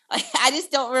this? Like, I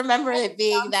just don't remember it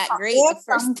being that great the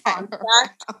first time.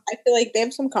 I feel like they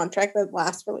have some contract that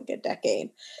lasts for like a decade.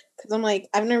 Because I'm like,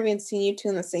 I've never even seen you two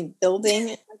in the same building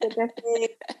in like a decade.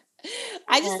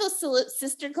 I just feel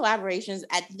sister collaborations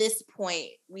at this point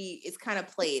it's kind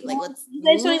of played. Like, let's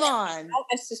move on. Not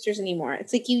as sisters anymore.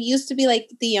 It's like you used to be like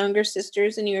the younger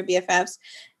sisters and you were BFFs.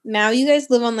 Now you guys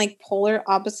live on like polar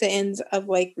opposite ends of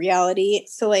like reality.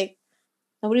 So like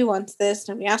nobody wants this.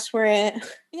 Nobody asked for it.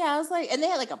 Yeah, I was like, and they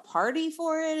had like a party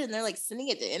for it, and they're like sending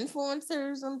it to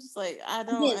influencers. I'm just like, I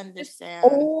don't understand.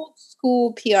 Old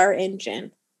school PR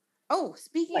engine. Oh,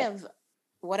 speaking of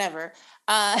whatever,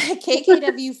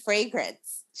 KKW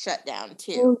fragrance shut down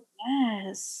too. Oh,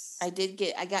 yes. I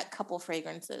got a couple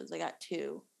fragrances. I got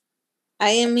 2.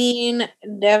 I mean,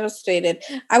 devastated.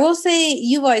 I will say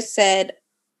you guys said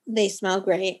they smell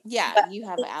great. Yeah, you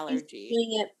have an allergy.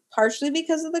 Doing it partially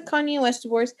because of the Kanye West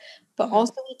divorce, but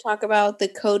also we talk about the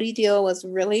Cody deal was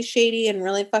really shady and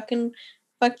really fucking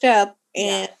fucked up,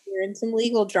 and you're in some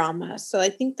legal drama. So I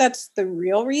think that's the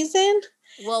real reason.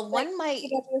 Well, one might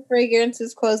fragrance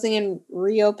is closing and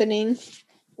reopening.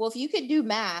 Well, if you could do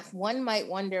math, one might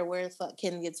wonder where the fuck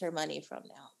Kim gets her money from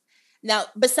now. Now,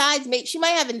 besides, she might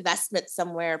have investments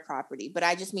somewhere, property, but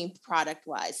I just mean product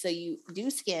wise. So you do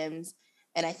Skims,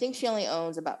 and I think she only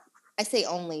owns I say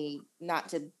only, not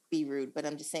to be rude, but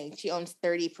I'm just saying she owns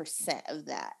 30% of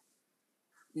that.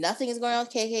 Nothing is going on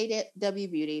with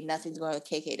KKW Beauty. Nothing's going on with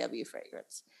KKW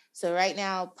Fragrance. So right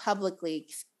now, publicly,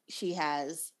 she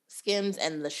has Skims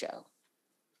and the show.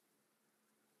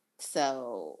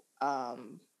 So, I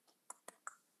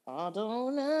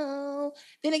don't know.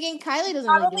 Then again, Kylie doesn't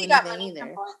really do anything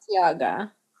either.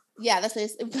 Balenciaga. Yeah, that's what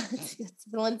it's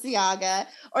Balenciaga.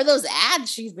 Or those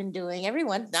ads she's been doing.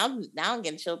 Everyone now and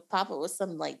again she'll pop up with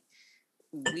some like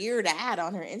weird ad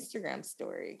on her Instagram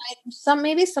story.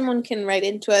 Maybe someone can write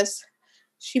into us.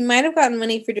 She might have gotten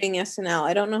money for doing SNL.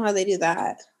 I don't know how they do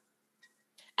that.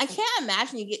 I can't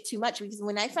imagine you get too much, because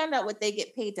when I found out what they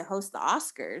get paid to host the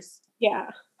Oscars,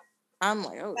 I'm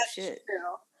like, oh, that's shit.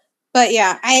 True. But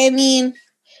yeah, I mean,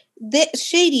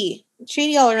 shady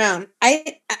all around.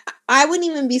 I wouldn't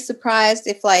even be surprised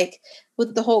if, like,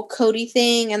 with the whole Cody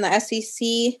thing and the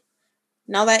SEC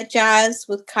and all that jazz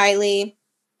with Kylie,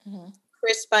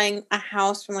 Chris buying a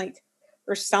house from like,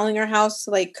 or selling her house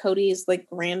to like Cody's like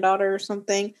granddaughter or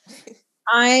something.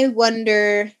 I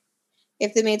wonder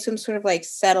if they made some sort of like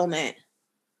settlement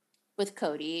with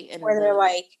Cody, and where they're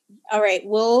like, all right,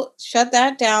 we'll shut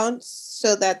that down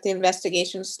so that the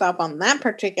investigations stop on that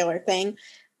particular thing.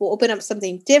 We'll open up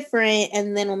something different,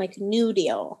 and then we'll make a new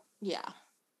deal. Yeah.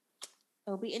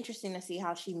 It'll be interesting to see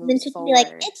how she moves forward. Be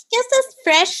like, it's just a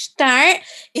fresh start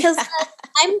because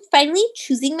I'm finally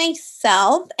choosing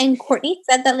myself. And Courtney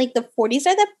said that like the 40s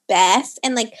are the best,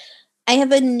 and like I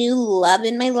have a new love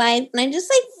in my life, and I'm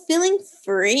just like feeling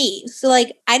free. So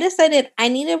like I decided I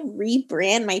need to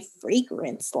rebrand my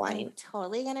fragrance line. I'm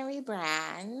totally gonna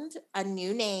rebrand, a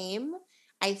new name.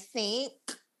 I think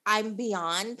I'm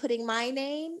beyond putting my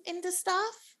name into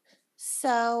stuff.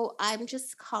 So I'm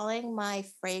just calling my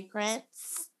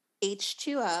fragrance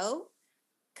H2O,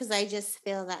 because I just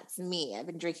feel that's me. I've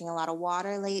been drinking a lot of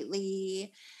water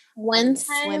lately. One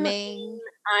time swimming.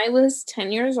 I was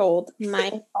 10 years old.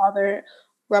 My father,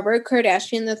 Robert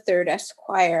Kardashian III,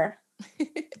 Esquire,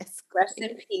 rest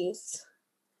in peace,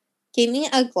 gave me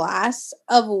a glass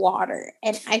of water.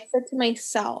 And I said to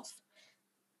myself,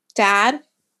 Dad,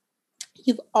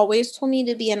 you've always told me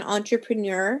to be an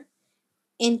entrepreneur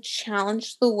and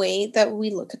challenge the way that we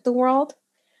look at the world.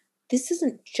 This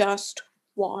isn't just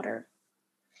water.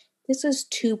 This is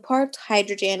 2 parts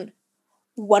hydrogen,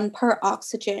 1 part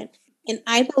oxygen. And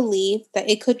I believe that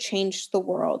it could change the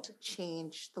world.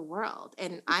 Change the world.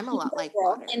 And I'm a lot like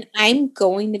water. And I'm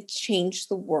going to change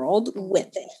the world with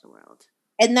it.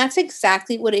 And that's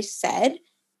exactly what I said.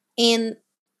 And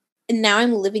now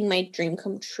I'm living my dream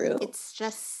come true. It's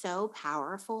just so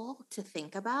powerful to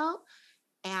think about.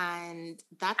 And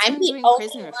that's I'm why I'm doing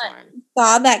prison reform.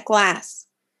 Saw that glass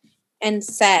and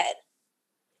said,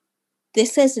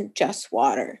 this isn't just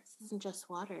water. This isn't just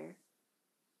water.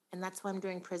 And that's why I'm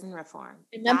doing prison reform.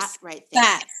 And that right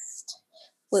there.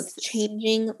 With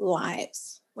changing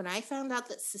lives. When I found out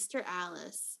that Sister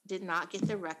Alice did not get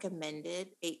the recommended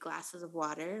 8 glasses of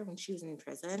water when she was in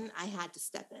prison, I had to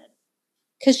step in.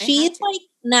 Because she's like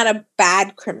not a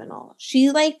bad criminal.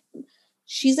 She's like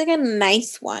a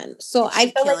nice one. So did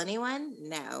she kill anyone?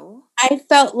 No. I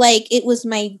felt like it was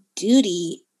my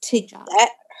duty to get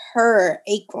her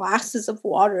 8 glasses of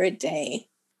water a day.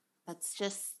 That's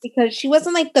just because she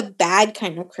wasn't like the bad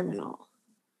kind of criminal.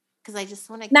 Because I just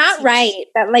want to not right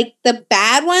that like the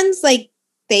bad ones like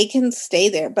they can stay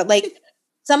there, but like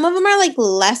some of them are like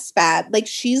less bad. Like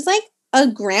she's like a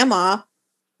grandma,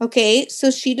 okay,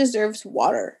 so she deserves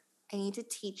water. I need to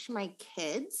teach my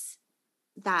kids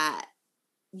that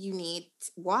you need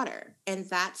water, and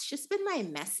that's just been my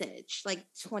message. Like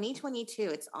 2022,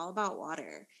 it's all about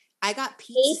water. I got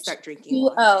Pete to start drinking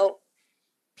water.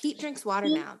 Pete drinks water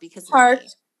now because part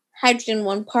hydrogen,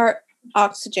 1 part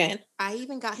oxygen. I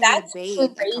even got him to bathe a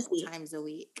couple times a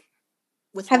week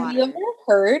with water. Have you ever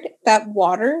heard that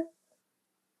water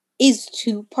is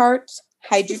 2 parts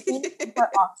hydrogen, 1 part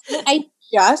oxygen? I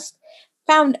just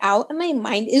found out and my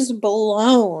mind is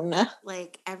blown.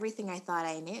 Like everything I thought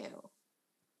I knew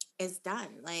is done.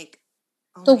 Like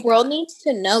the world needs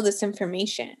to know this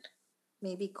information.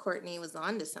 Maybe Courtney was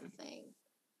onto something.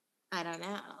 I don't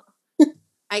know.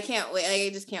 I can't wait. I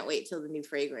just can't wait till the new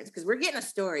fragrance because we're getting a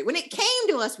story. When it came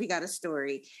to us, we got a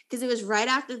story because it was right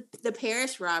after the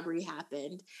Paris robbery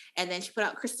happened. And then she put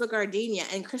out Crystal Gardenia,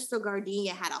 and Crystal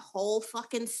Gardenia had a whole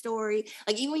fucking story.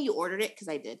 Like even when you ordered it, because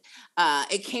I did,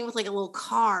 it came with like a little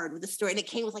card with a story, and it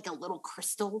came with like a little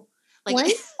crystal. Like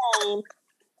one time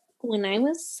when I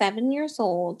was 7 years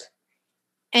old,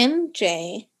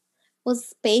 MJ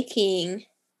was baking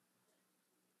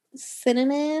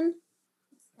cinnamon.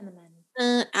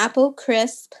 Apple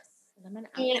crisp, and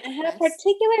it had a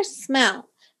particular smell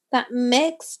that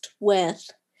mixed with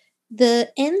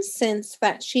the incense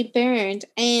that she burned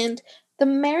and the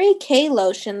Mary Kay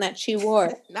lotion that she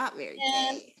wore. Not Mary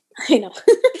Kay. I know.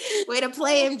 Way to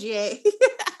play, MJ.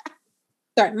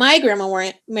 Sorry, my grandma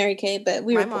wore Mary Kay, but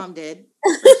my mom did.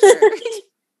 For sure.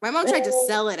 My mom tried to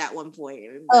sell it at one point.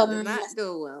 It did not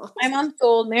go well. My mom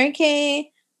sold Mary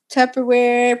Kay,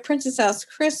 Tupperware, Princess House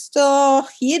Crystal,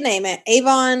 you name it,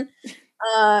 Avon.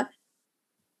 But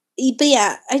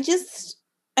yeah,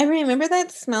 I remember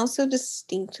that smell so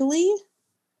distinctly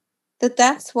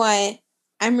that's why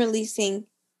I'm releasing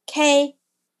K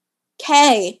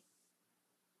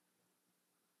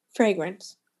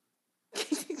fragrance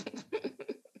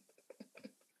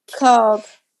called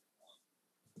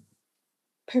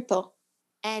Purple.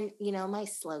 And you know, my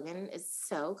slogan is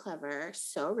so clever,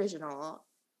 so original.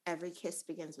 Every kiss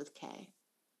begins with K.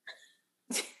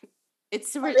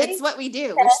 It's what we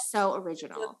do. We're so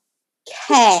original.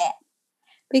 K.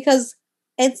 Because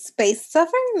it's based off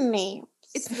our name.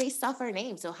 It's based off our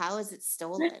name. So how is it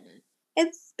stolen?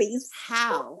 It's based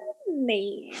off our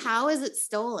name. How is it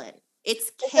stolen?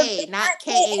 It's K, not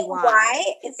Kay.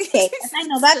 It's K. I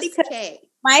know that because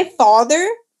my father,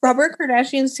 Robert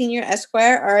Kardashian Sr.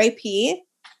 Esquire, R.I.P.,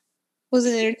 was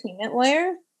an entertainment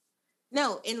lawyer.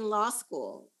 No, in law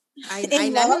school. I'm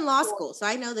in law school, so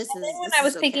I know this is. When I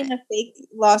was taking the fake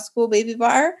law school baby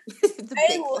bar,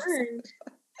 I learned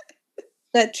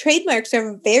that trademarks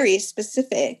are very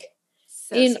specific.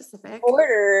 Specific.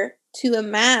 Order to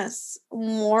amass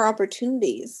more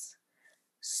opportunities.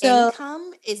 So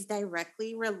income is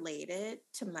directly related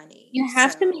to money. You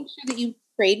have to make sure that you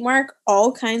trademark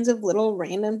all kinds of little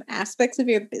random aspects of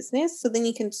your business so then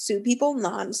you can sue people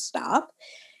nonstop.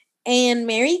 And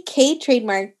Mary Kay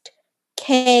trademarked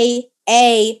Kaye.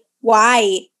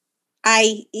 I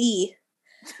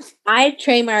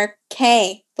trademark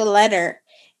K, the letter.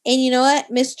 And you know what,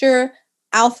 Mr.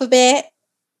 Alphabet,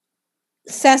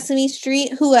 Sesame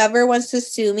Street, whoever wants to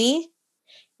sue me,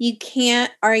 you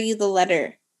can't argue the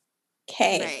letter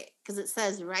K. Right. because it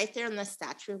says right there on the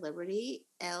Statue of Liberty,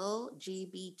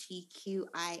 LGBTQIAK.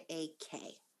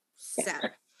 So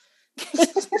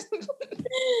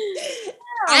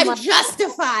I'm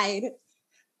justified.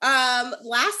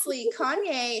 Lastly,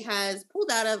 Kanye has pulled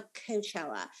out of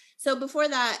Coachella. So before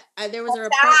that, there was a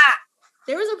report.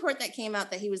 There was a report that came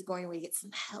out that he was going away to get some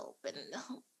help and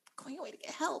going away to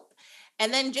get help.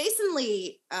 And then Jason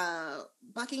Lee,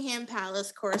 Buckingham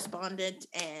Palace correspondent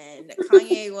and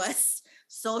Kanye West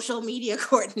social media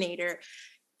coordinator,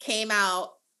 came out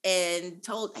and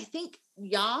told, I think,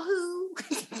 Yahoo,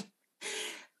 because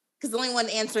the only one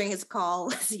answering his call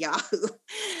was Yahoo,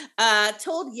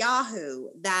 told Yahoo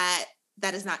that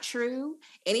is not true.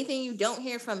 Anything you don't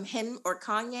hear from him or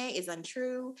Kanye is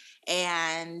untrue.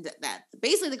 And that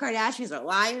basically the Kardashians are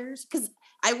liars. Because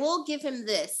I will give him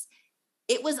this.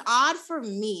 It was odd for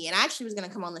me, and I actually was going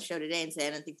to come on the show today and say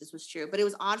I didn't think this was true, but it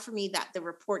was odd for me that the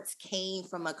reports came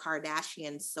from a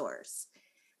Kardashian source.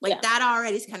 That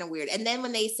already is kind of weird. And then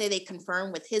when they say they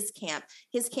confirm with his camp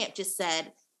just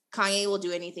said, Kanye will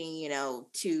do anything,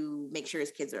 to make sure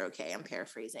his kids are okay. I'm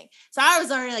paraphrasing. So I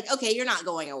was already like, okay, you're not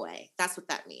going away. That's what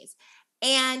that means.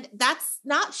 And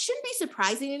shouldn't be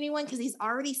surprising to anyone because he's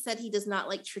already said he does not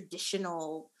like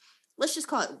traditional, let's just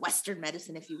call it Western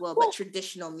medicine, if you will, but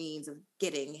traditional means of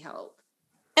getting help.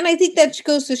 And I think that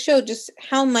goes to show just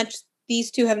how much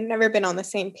these two have never been on the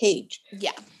same page.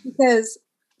 Yeah. Because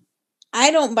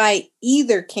I don't buy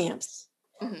either camps.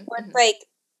 Mm-hmm, where it's like,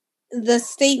 the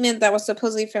statement that was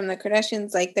supposedly from the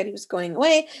Kardashians, like that he was going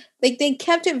away, like they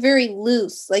kept it very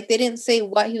loose. Like they didn't say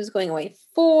what he was going away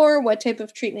for, what type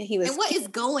of treatment he was. And what is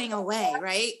going away,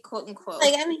 right? Quote unquote.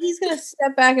 Like, I mean, he's going to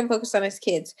step back and focus on his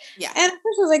kids. Yeah. And at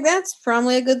first I was like, that's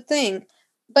probably a good thing.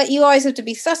 But you always have to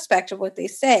be suspect of what they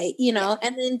say, Yeah.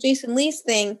 And then Jason Lee's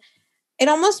thing, it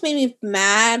almost made me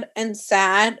mad and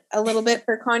sad a little bit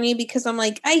for Kanye because I'm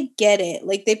like, I get it.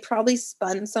 Like they probably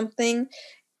spun something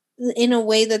in a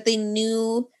way that they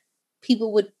knew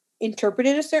people would interpret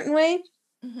it a certain way,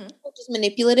 which is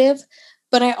manipulative.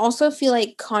 But I also feel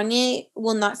like Kanye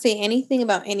will not say anything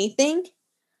about anything.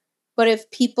 But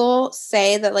if people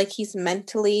say that like he's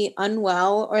mentally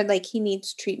unwell or like he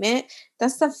needs treatment,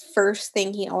 that's the first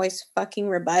thing he always fucking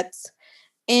rebuts.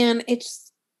 And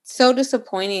it's so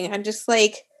disappointing. I'm just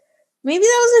like, maybe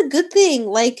that was a good thing.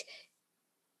 Like,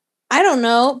 I don't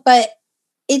know, but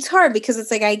it's hard because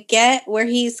it's like I get where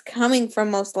he's coming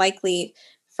from, most likely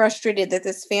frustrated that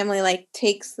this family like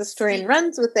takes the story and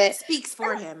runs with it. Speaks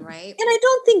for him, right? And I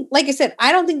don't think, like I said,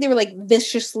 I don't think they were like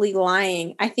viciously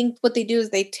lying. I think what they do is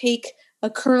they take a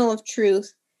kernel of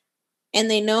truth and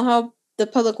they know how the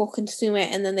public will consume it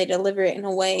and then they deliver it in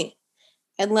a way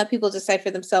and let people decide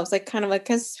for themselves, like kind of like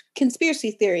a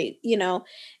conspiracy theory,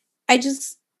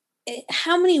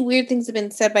 how many weird things have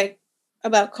been said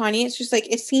about Kanye? It's just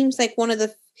like, it seems like one of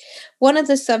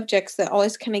the subjects that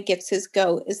always kind of gets his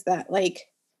goat is that like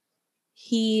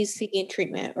he's seeking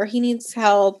treatment or he needs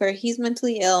help or he's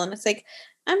mentally ill. And it's like,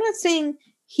 I'm not saying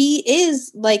he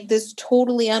is like this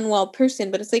totally unwell person,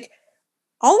 but it's like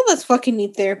all of us fucking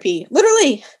need therapy.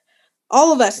 Literally,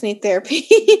 all of us need therapy.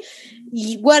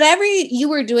 Whatever you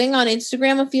were doing on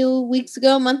Instagram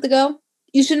a month ago,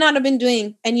 you should not have been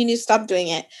doing, and you need to stop doing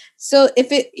it. So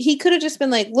he could have just been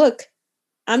like, look,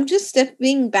 I'm just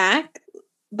stepping back,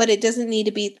 but it doesn't need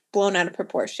to be blown out of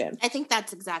proportion. I think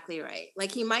that's exactly right.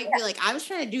 Like he might be like, I was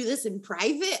trying to do this in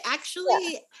private,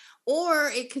 actually. Yeah. Or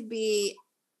it could be,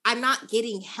 I'm not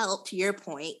getting help, to your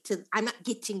point. I'm not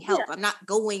getting help. Yeah. I'm not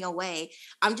going away.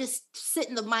 I'm just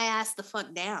sitting my ass the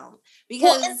fuck down.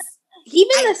 Because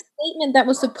the statement that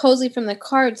was supposedly from the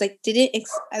cards, like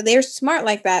they're smart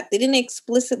like that. They didn't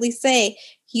explicitly say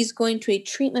he's going to a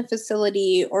treatment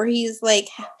facility or he's like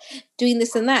doing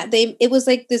this and that. It was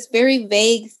like this very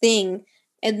vague thing.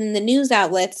 And then the news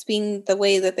outlets, being the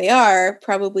way that they are,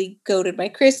 probably goaded by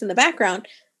Chris in the background,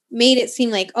 made it seem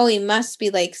like, oh, he must be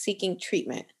like seeking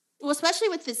treatment. Well, especially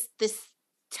with this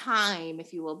time,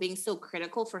 if you will, being so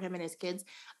critical for him and his kids,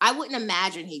 I wouldn't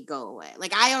imagine he'd go away.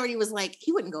 Like I already was like,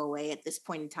 he wouldn't go away at this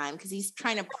point in time because he's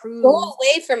trying to prove. Go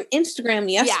away from Instagram,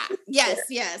 yes. Yeah,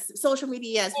 yes. Social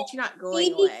media, yes, but you're not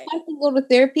going away. I can go to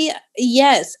therapy.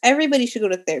 Yes, everybody should go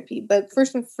to therapy. But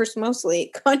first,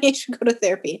 mostly, Kanye should go to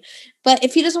therapy. But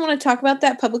if he doesn't want to talk about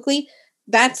that publicly,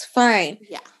 that's fine.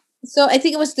 Yeah. So I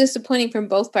think it was disappointing from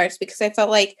both parts because I felt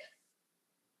like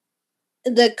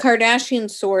the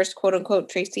Kardashian source, quote unquote,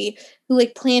 Tracy, who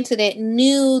like planted it,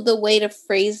 knew the way to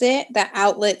phrase it that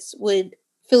outlets would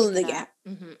fill in the gap.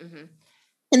 Mm-hmm.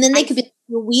 And then they could be,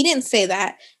 well, we didn't say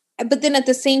that. But then at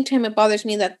the same time, it bothers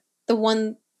me that the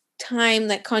one time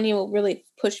that Kanye will really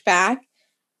push back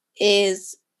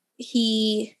is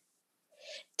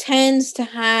tends to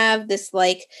have this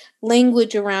like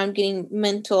language around getting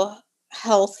mental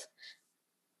health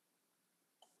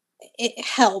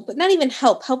help, but not even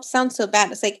help. Help sounds so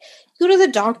bad. It's like go to the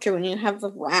doctor when you have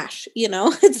a rash, you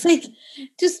know? It's like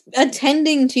just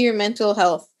attending to your mental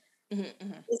health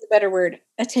is a better word.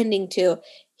 Attending to.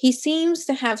 He seems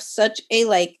to have such a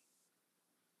like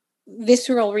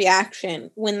visceral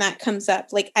reaction when that comes up.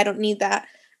 Like, I don't need that.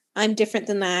 I'm different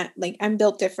than that. Like, I'm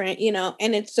built different, you know?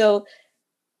 And it's so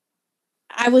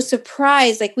I was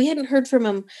surprised. Like, we hadn't heard from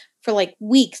him for like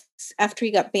weeks after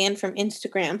he got banned from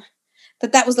Instagram.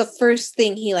 That was the first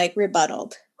thing he like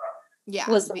rebutted. Yeah,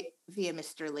 was via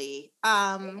Mr. Lee.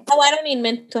 I don't need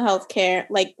mental health care.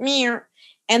 Like me,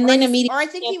 and then immediately. Or I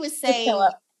think he was saying.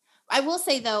 I will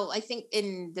say though, I think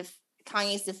in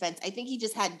Kanye's defense, I think he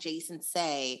just had Jason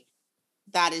say,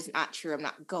 "That is not true. I'm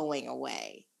not going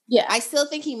away." Yeah, I still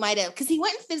think he might have, because he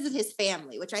went and visited his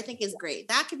family, which I think is great.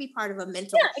 That could be part of a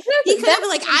mental. Yeah, exactly. He could have been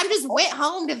like, "I just went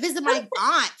home to visit my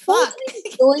aunt." Fuck.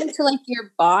 Going to like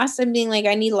your boss and being like,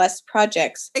 "I need less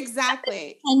projects."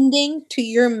 Exactly. Tending to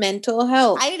your mental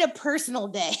health. I need a personal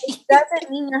day. It doesn't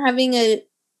mean you're having a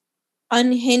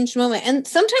unhinged moment, and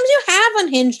sometimes you have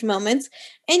unhinged moments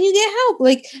and you get help.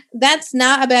 Like, that's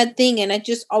not a bad thing. And I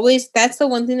just always, that's the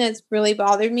one thing that's really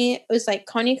bothered me. It was like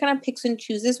Kanye kind of picks and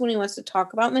chooses when he wants to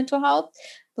talk about mental health.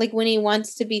 Like when he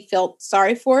wants to be felt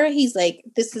sorry for, he's like,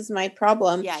 this is my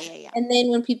problem. Yeah. And then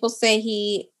when people say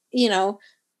he, you know,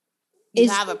 you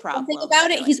have a problem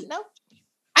about it, like, he's no,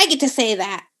 I get to say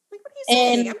that. Like, what are you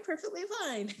saying? I'm perfectly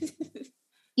fine.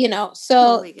 You know,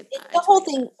 so the whole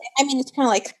thing, I mean, it's kind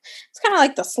of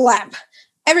like the slap.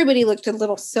 Everybody looked a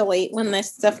little silly when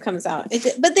this stuff comes out.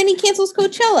 But then he cancels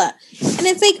Coachella. And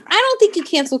it's like, I don't think you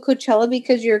cancel Coachella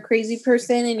because you're a crazy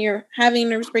person and you're having a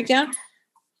nervous breakdown.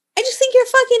 I just think you're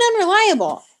fucking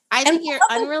unreliable. I think you're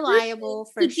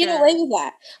unreliable for sure. Get away with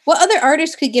that. What other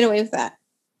artists could get away with that?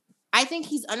 I think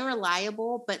he's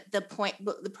unreliable, but the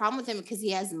problem with him, because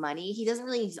he has money, he doesn't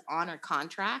really need to honor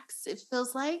contracts, it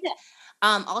feels like. Yeah.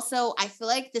 Also, I feel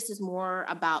like this is more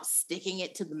about sticking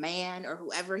it to the man or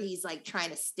whoever he's like trying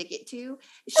to stick it to.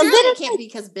 Surely it can't be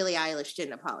because Billie Eilish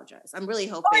didn't apologize. I'm really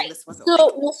hoping this wasn't.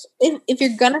 So if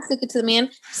you're gonna stick it to the man,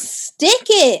 stick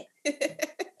it.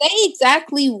 Say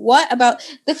exactly what about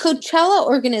the Coachella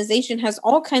organization has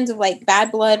all kinds of like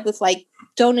bad blood with like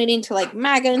donating to like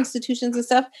MAGA institutions and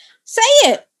stuff. Say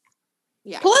it.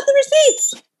 Yeah. Pull out the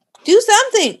receipts. Do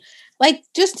something. Like,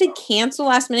 just to cancel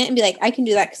last minute and be like, I can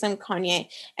do that because I'm Kanye.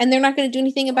 And they're not going to do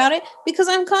anything about it because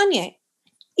I'm Kanye.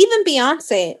 Even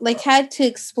Beyonce, like, had to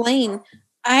explain,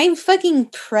 I'm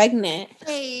fucking pregnant.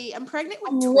 Hey, I'm pregnant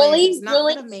with twins.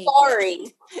 Really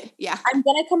sorry. Yeah. I'm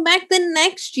going to come back the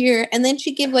next year. And then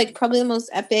she gave, like, probably the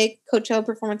most epic Coachella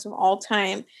performance of all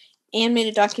time and made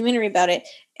a documentary about it.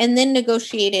 And then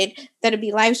negotiated that it'd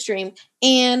be live streamed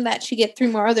and that she get 3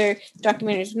 more other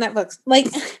documentaries from Netflix. Like...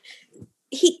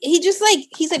 He just like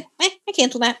he's like I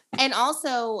cancel that. And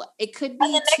also it could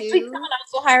be next week someone else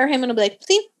will hire him and I'll be like,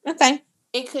 see, that's fine.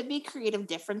 It could be creative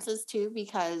differences too,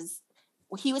 because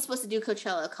he was supposed to do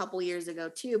Coachella a couple years ago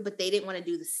too, but they didn't want to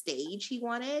do the stage he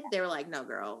wanted. They were like, no,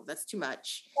 girl, that's too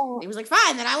much. He was like,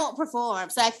 fine, then I won't perform.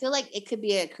 So I feel like it could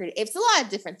be it's a lot of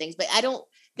different things, but I don't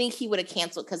think he would have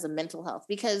canceled because of mental health,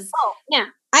 because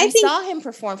I saw him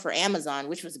perform for Amazon,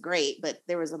 which was great, but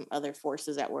there was some other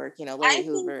forces at work, you know, Larry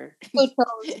Hoover.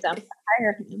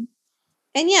 Hire him.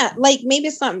 And yeah, like maybe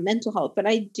it's not mental health, but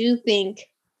I do think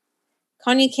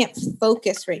Kanye can't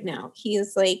focus right now. He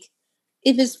is like,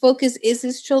 if his focus is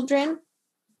his children,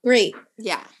 great.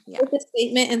 Yeah. Make a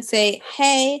statement and say,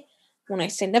 hey, when I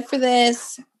signed up for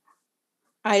this,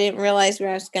 I didn't realize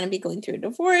I was going to be going through a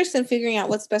divorce and figuring out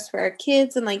what's best for our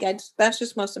kids. And like, that's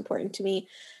just most important to me.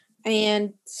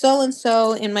 And so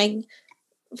and my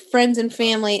friends and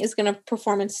family is going to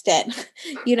perform instead,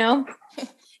 you know?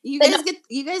 You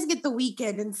guys get the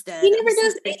weekend instead. He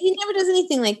never does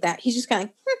anything like that. He's just kind of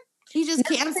he just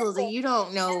cancels it. You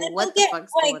don't know what the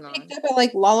fuck's going on. Picked up at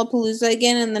like Lollapalooza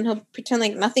again, and then he'll pretend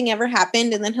like nothing ever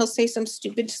happened, and then he'll say some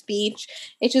stupid speech.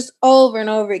 It's just over and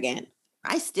over again.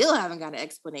 I still haven't got an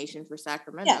explanation for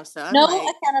Sacramento, so I'm no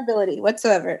accountability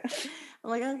whatsoever. I'm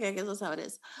like, okay, I guess that's how it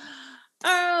is.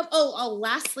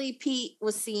 Lastly, Pete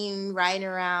was seen riding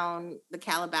around the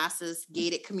Calabasas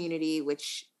gated community,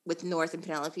 with North and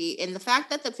Penelope. And the fact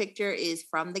that the picture is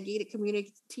from the gated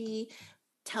community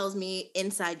tells me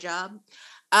inside job.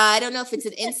 I don't know if it's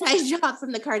an inside job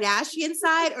from the Kardashian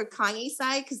side or Kanye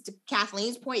side, because to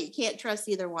Kathleen's point, you can't trust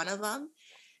either one of them,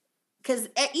 because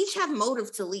each have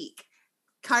motive to leak.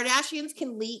 Kardashians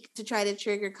can leak to try to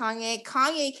trigger Kanye.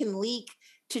 Kanye can leak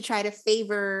to try to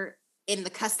favor in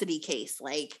the custody case.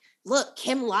 Like, look,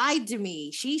 Kim lied to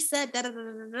me. She said da da da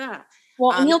da da.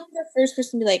 Well, and he'll be the first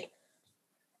person to be like,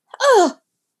 oh,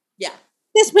 yeah,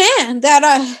 this man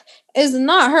that is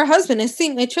not her husband is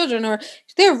seeing my children, or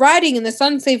they're riding in this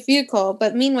unsafe vehicle.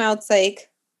 But meanwhile, it's like,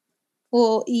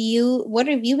 well, what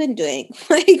have you been doing?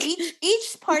 Like,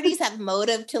 each parties have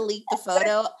motive to leak the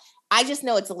photo. I just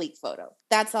know it's a leaked photo.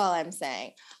 That's all I'm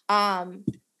saying.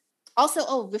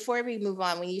 Also, before we move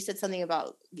on, when you said something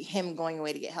about him going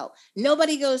away to get help,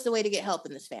 nobody goes away to get help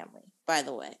in this family, by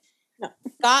the way. No.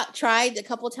 Scott tried a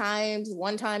couple times.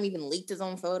 One time even leaked his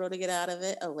own photo to get out of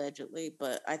it, allegedly,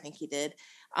 but I think he did.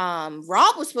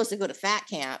 Rob was supposed to go to fat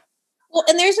camp. Well,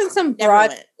 and there's been some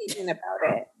broad statement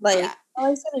about it. Like, I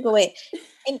was going to go away.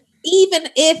 And even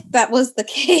if that was the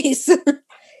case,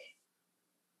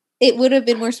 it would have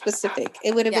been more specific.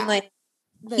 It would have been like,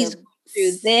 he's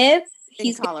through this.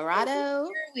 He's in Colorado.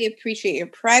 We appreciate your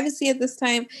privacy at this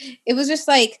time. It was just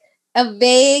like a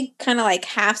vague kind of like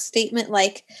half statement,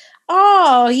 like,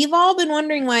 oh, you've all been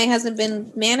wondering why he hasn't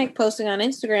been manic posting on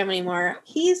Instagram anymore.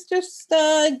 He's just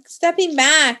stepping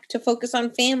back to focus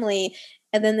on family.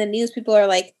 And then the news people are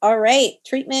like, all right,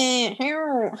 treatment.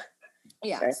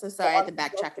 Yeah, so sorry, I had to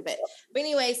backtrack a bit. But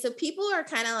anyway, so people are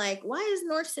kind of like, why is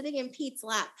North sitting in Pete's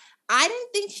lap? I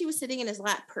didn't think she was sitting in his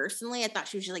lap personally. I thought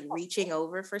she was just like reaching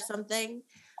over for something.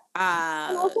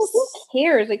 Also, who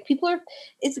cares? Like, people are,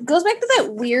 it goes back to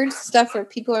that weird stuff where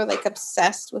people are like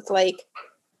obsessed with like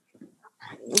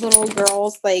little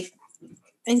girls, like,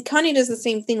 and Kanye does the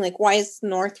same thing. Like, why is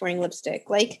North wearing lipstick?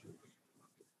 Like,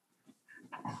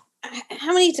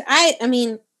 how many, I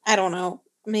mean, I don't know.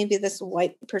 Maybe this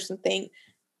white person thing,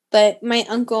 but my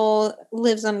uncle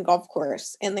lives on a golf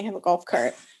course and they have a golf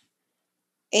cart,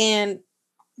 and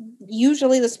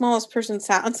usually the smallest person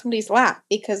sat on somebody's lap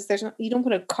because you don't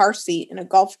put a car seat in a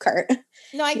golf cart.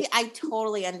 No, I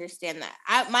totally understand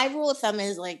that. My rule of thumb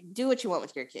is like, do what you want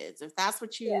with your kids. If that's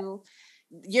what you're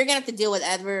gonna have to deal with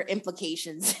whatever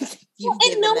implications you've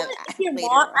given them later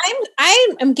on.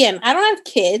 I'm again, I don't have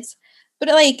kids, but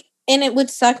like, and it would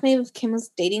suck maybe if Kim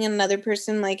was dating another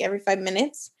person like every 5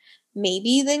 minutes.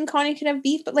 Maybe then Kanye could have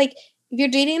beef. But like, if you're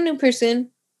dating a new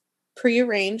person,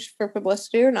 prearranged for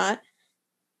publicity or not,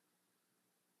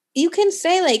 you can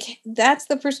say like, that's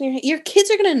the person your kids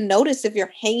are gonna notice if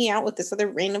you're hanging out with this other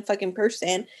random fucking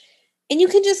person. And you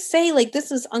can just say like,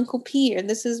 this is Uncle P, or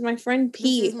this is my friend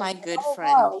P. This is my good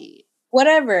friend P.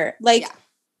 Whatever. Like,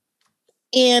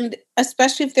 and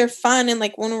especially if they're fun and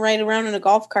like want to ride around in a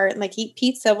golf cart and like eat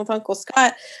pizza with Uncle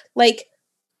Scott, like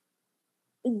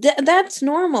that's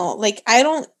normal. Like,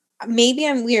 maybe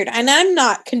I'm weird, and I'm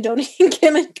not condoning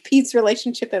Kim and Pete's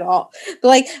relationship at all. But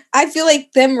like, I feel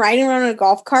like them riding around in a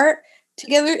golf cart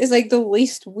together is like the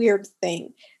least weird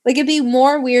thing. Like, it'd be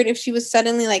more weird if she was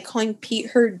suddenly like calling Pete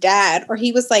her dad, or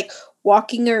he was like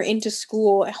walking her into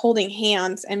school, holding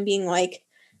hands and being like,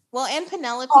 well, and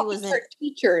Penelope was in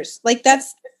teachers. Like,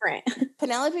 that's different.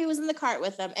 Penelope was in the cart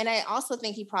with them. And I also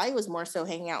think he probably was more so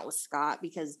hanging out with Scott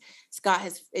because Scott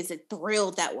is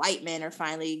thrilled that white men are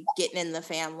finally getting in the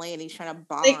family and he's trying to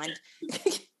bond.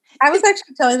 Like, I was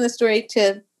actually telling the story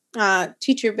to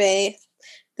Teacher Bay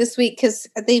this week because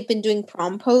they've been doing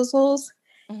promposals.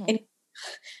 Mm-hmm. And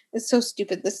it's so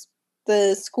stupid.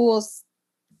 The school's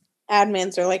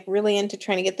admins are like really into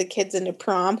trying to get the kids into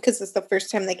prom because it's the first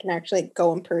time they can actually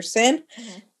go in person.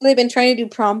 Mm-hmm. They've been trying to do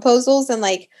promposals and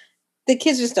like the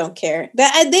kids just don't care.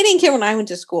 They didn't care when I went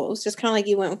to school. It was just kind of like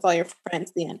you went with all your friends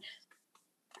at the end.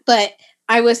 But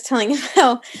I was telling him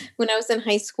how when I was in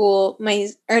high school, I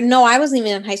wasn't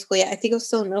even in high school yet. I think I was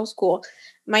still in middle school.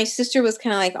 My sister was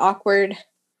kind of like awkward,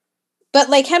 but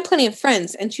like had plenty of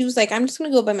friends. And she was like, I'm just going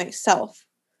to go by myself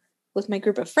with my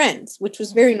group of friends, which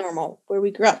was very normal where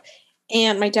we grew up.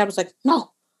 And my dad was like,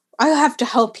 no, I have to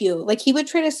help you. Like, he would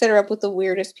try to set her up with the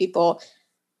weirdest people.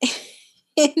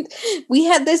 And we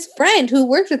had this friend who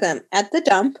worked with him at the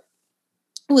dump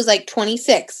who was like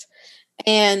 26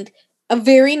 and a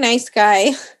very nice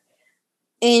guy.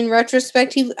 In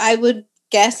retrospect, I would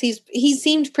guess he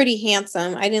seemed pretty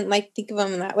handsome. I didn't like think of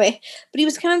him in that way, but he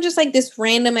was kind of just like this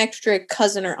random extra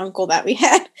cousin or uncle that we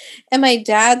had. And my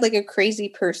dad, like a crazy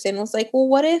person, was like, well,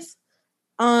 what if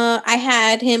I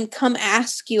had him come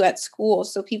ask you at school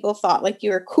so people thought like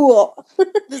you were cool?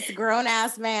 This grown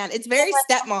ass man. It's very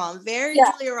stepmom, very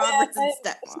Julia Robertson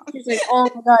stepmom. He's like, oh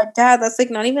my God, Dad, that's like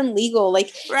not even legal.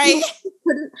 Like, right. You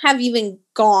couldn't have even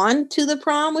gone to the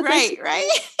prom with right.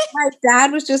 My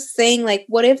dad was just saying like,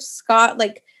 what if Scott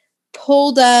like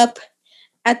pulled up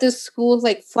at the school with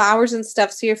like flowers and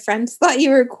stuff so your friends thought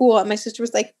you were cool? And my sister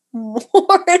was like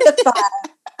mortified.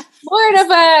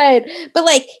 Mortified. But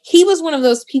like he was one of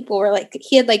those people where like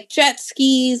he had like jet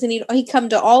skis and he'd come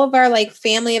to all of our like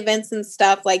family events and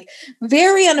stuff, like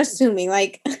very unassuming,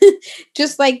 like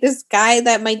just like this guy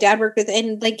that my dad worked with,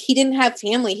 and like he didn't have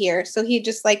family here, so he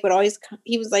just like would always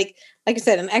he was like I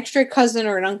said, an extra cousin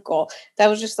or an uncle that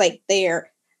was just like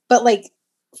there, but like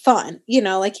fun,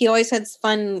 like he always had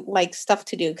fun like stuff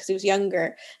to do because he was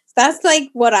younger. That's like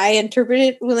what I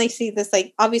interpreted when I see this.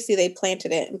 Like, obviously they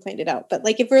planted it and planned it out, but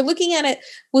like if we're looking at it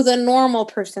with a normal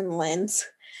person lens,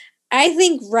 I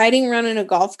think riding around in a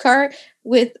golf cart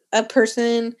with a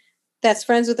person that's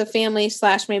friends with a family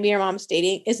 / maybe your mom's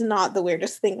dating is not the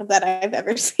weirdest thing that I've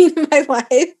ever seen in my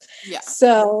life. Yeah.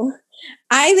 So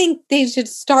I think they should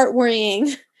start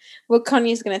worrying what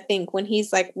Kanye's gonna think when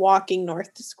he's like walking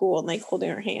north to school and like holding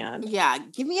her hand. Yeah,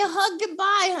 give me a hug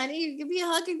goodbye, honey. Give me a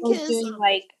hug and kiss. Doing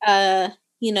like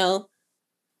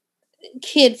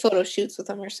kid photo shoots with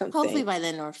them or something. Hopefully by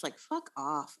then North's like, fuck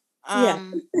off.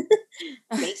 Yeah.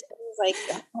 Mason's like,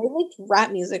 I like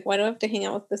rap music. Why do I have to hang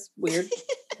out with this weird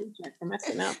for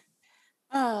messing up?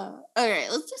 All right,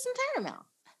 let's do some Tyra Mail.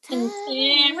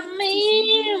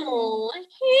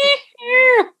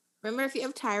 Remember, if you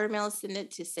have Tyra Mail, send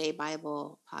it to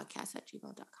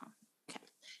saybiblepodcast@gmail.com. Okay.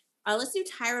 Let's do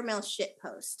Tyra Mail shit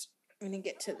post. I'm going to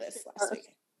get to this last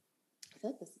week. I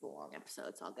feel like this is a long episode.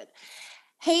 It's all good.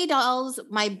 Hey, dolls.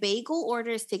 My bagel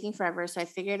order is taking forever, so I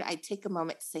figured I'd take a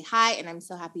moment to say hi, and I'm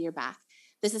so happy you're back.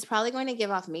 This is probably going to give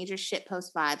off major shit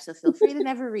post vibes, so feel free to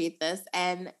never read this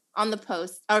and on the pod.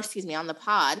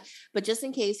 But just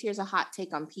in case, here's a hot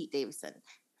take on Pete Davidson.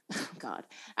 Oh, God,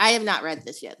 I have not read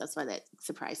this yet. That's why that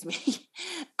surprised me.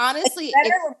 Honestly,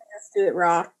 let's do it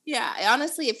raw. Yeah,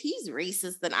 honestly, if he's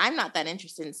racist, then I'm not that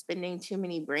interested in spending too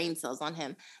many brain cells on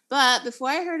him. But before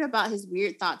I heard about his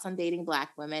weird thoughts on dating Black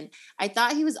women, I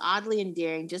thought he was oddly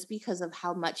endearing just because of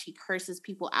how much he curses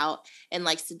people out and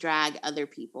likes to drag other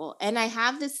people. And I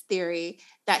have this theory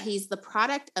that he's the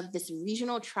product of this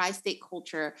regional tri-state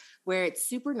culture where it's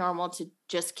super normal to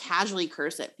just casually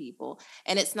curse at people.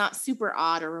 And it's not super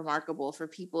odd or remarkable for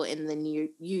people in the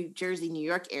New Jersey, New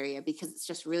York area, because it's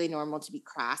just really normal to be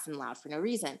crass and loud for no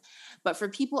reason. But for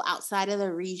people outside of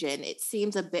the region, it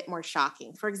seems a bit more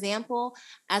shocking. For example,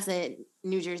 as a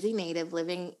New Jersey native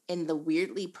living in the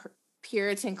weirdly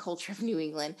Puritan culture of New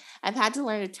England, I've had to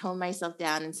learn to tone myself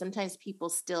down, and sometimes people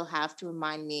still have to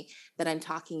remind me that I'm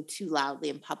talking too loudly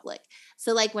in public.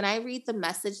 So like when I read the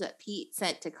message that Pete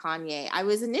sent to Kanye, I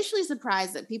was initially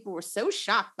surprised that people were so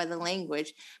shocked by the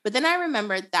language, but then I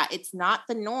remembered that it's not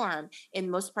the norm in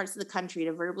most parts of the country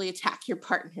to verbally attack your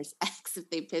partner's ex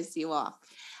if they piss you off.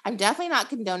 I'm definitely not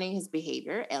condoning his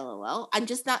behavior, LOL. I'm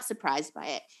just not surprised by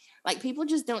it. Like, people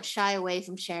just don't shy away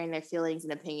from sharing their feelings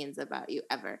and opinions about you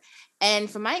ever. And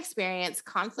from my experience,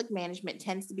 conflict management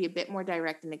tends to be a bit more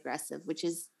direct and aggressive, which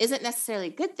isn't necessarily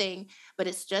a good thing, but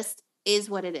it's just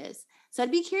is what it is. So I'd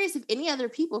be curious if any other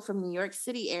people from New York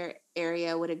City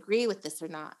area would agree with this or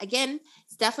not. Again,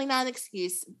 it's definitely not an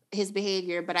excuse, his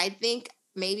behavior, but I think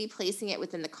maybe placing it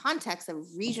within the context of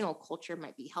regional culture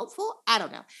might be helpful. I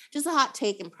don't know. Just a hot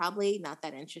take and probably not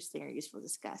that interesting or useful to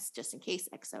discuss, just in case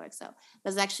XOXO.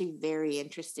 That's actually very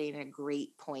interesting and a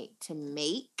great point to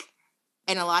make.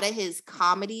 And a lot of his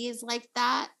comedy is like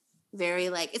that. Very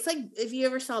like, it's like if you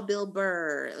ever saw Bill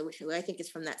Burr, which I think is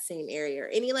from that same area, or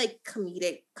any like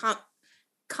comedic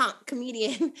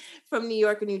comedian from New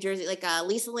York or New Jersey, like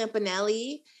Lisa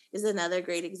Lampanelli is another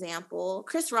great example.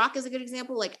 Chris Rock is a good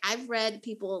example. Like, I've read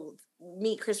people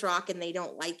meet Chris Rock and they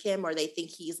don't like him or they think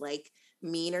he's like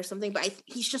mean or something, but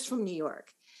he's just from New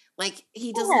York. Like,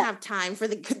 he doesn't have time for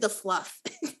the fluff.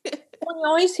 Well, you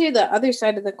always hear the other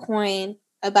side of the coin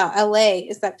about LA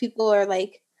is that people are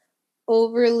like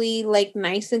overly like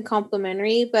nice and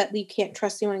complimentary, but you can't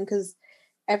trust anyone because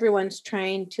everyone's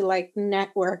trying to like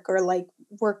network or like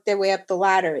work their way up the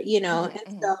ladder, Mm-hmm.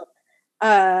 And so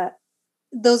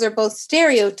those are both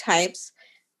stereotypes,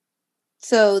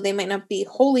 so they might not be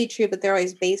wholly true, but they're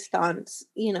always based on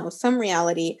some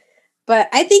reality. But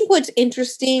I think what's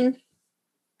interesting,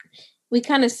 we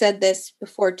kind of said this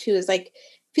before too, is like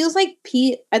feels like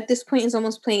Pete at this point is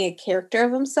almost playing a character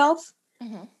of himself.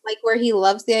 Mm-hmm. Like, where he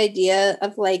loves the idea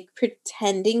of like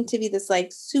pretending to be this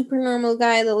like super normal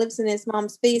guy that lives in his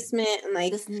mom's basement and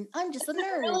like I'm just a nerd. I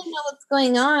don't really know what's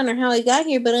going on or how I got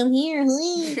here, but I'm here.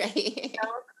 Right.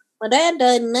 My dad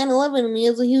died in 9/11 and he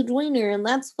has a huge wiener, and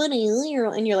that's funny.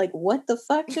 And you're like, what the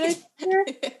fuck did I hear?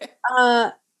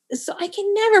 So I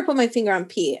can never put my finger on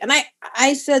Pete. And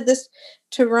I said this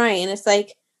to Ryan. It's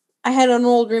like, I had an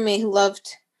old roommate who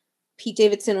loved Pete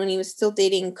Davidson when he was still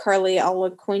dating Carly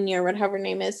Alaconia or whatever her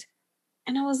name is.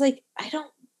 And I was like, I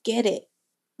don't get it.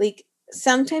 Like,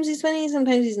 sometimes he's funny,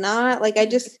 sometimes he's not. Like, I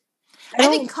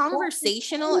think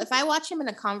conversational, if I watch him in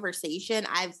a conversation,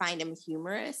 I find him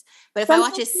humorous. But if I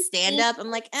watch his stand-up,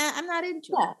 I'm like, I'm not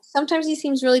into it. Sometimes he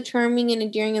seems really charming and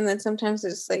endearing, and then sometimes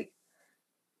it's like,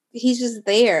 he's just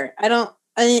there. I don't,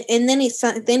 and then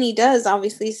he does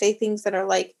obviously say things that are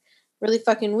like really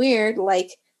fucking weird,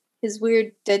 like his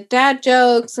weird dad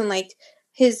jokes and like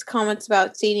his comments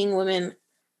about dating women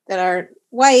that are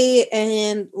white,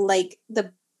 and like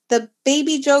the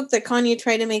baby joke that Kanye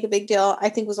tried to make a big deal, I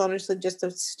think was honestly just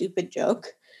a stupid joke.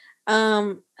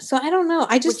 So I don't know.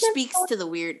 Which speaks to the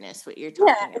weirdness what you're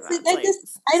talking about.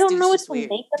 I don't know what to make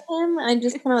of him. I'm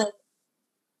just kind of like,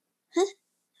 huh?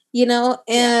 You know,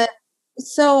 and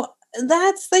so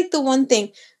that's like the one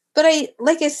thing. But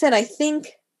like I said, I think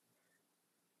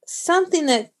something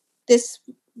that this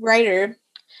writer,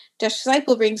 Josh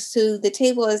Seipel, brings to the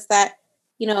table is that,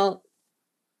 you know,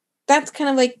 that's kind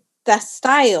of like the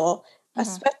style,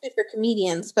 especially for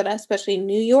comedians, but especially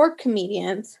New York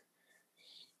comedians.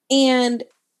 And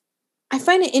I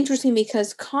find it interesting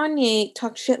because Kanye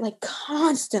talks shit like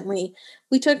constantly.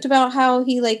 We talked about how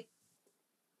he like,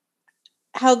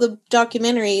 how the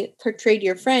documentary portrayed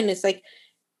your friend. It's like,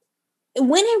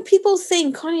 when are people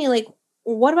saying Kanye, like,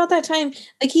 what about that time?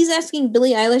 Like, he's asking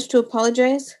Billie Eilish to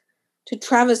apologize to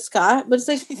Travis Scott, but it's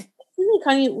like,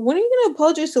 Kanye, when are you going to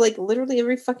apologize to like literally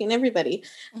everybody?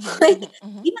 Like, even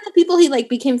the people he like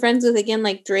became friends with again,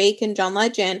 like Drake and John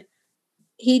Legend,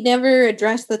 he never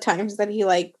addressed the times that he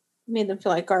like made them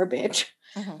feel like garbage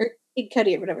or Kid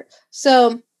Cudi or whatever.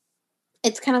 So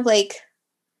it's kind of like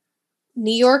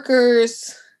New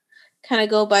Yorkers kind of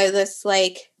go by this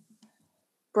like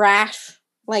brash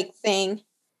like thing.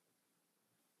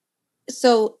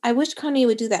 So I wish Kanye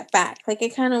would do that back. Like, I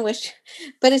kind of wish,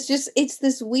 but it's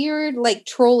this weird like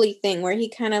trolly thing where he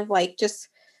kind of like just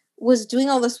was doing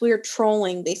all this weird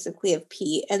trolling basically of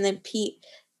Pete, and then Pete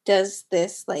does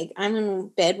this like, I'm in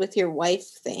bed with your wife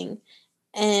thing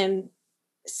and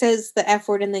says the F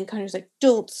word, and then Kanye's like,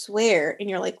 don't swear, and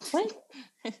you're like, what?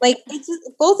 Like, it's just,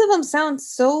 both of them sound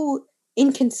so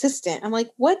inconsistent. I'm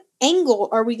like, what angle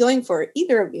are we going for?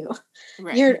 Either of you.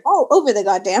 Right. You're all over the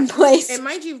goddamn place. And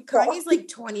mind you, Kanye's like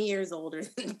 20 years older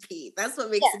than Pete. That's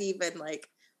what makes it even like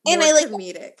more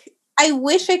comedic. I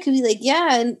wish I could be like,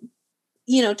 yeah, and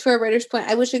you know, to our writer's point,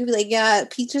 I wish I could be like, yeah,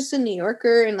 Pete's just a New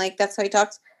Yorker and like that's how he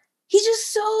talks. He's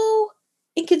just so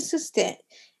inconsistent.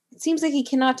 It seems like he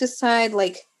cannot decide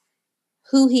like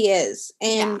who he is.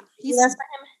 And that's why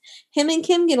him and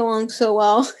Kim get along so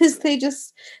well, is they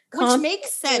just which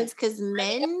makes sense because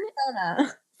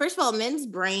first of all, men's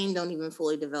brain don't even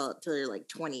fully develop till they're like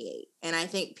 28, and I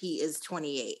think Pete is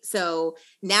 28. So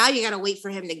now you got to wait for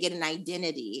him to get an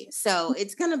identity. So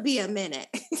it's gonna be a minute.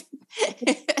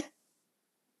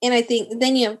 And I think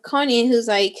then you have Kanye, who's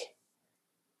like,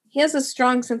 he has a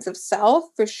strong sense of self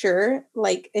for sure,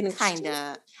 like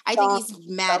kinda. I think he's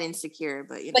mad insecure,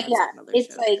 but you know,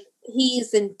 it's like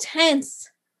he's intense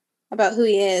about who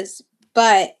he is,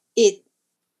 but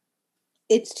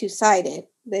it's two-sided.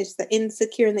 There's the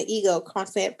insecure and the ego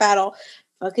constantly at battle.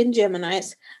 Fucking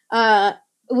Geminis.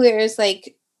 Whereas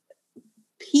like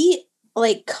Pete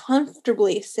like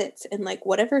comfortably sits in like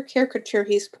whatever caricature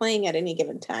he's playing at any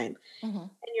given time. And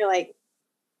you're like,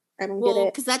 I don't get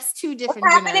it. Because that's two different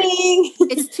generations.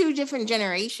 It's two different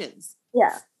generations.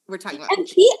 Yeah. We're talking about. And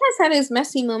Pete has had his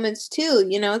messy moments too,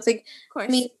 you know? It's like, of course.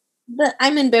 I mean, the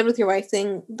I'm in bed with your wife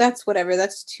thing, that's whatever.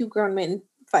 That's two grown men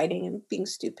fighting and being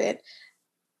stupid.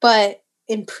 But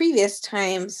in previous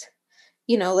times,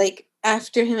 you know, like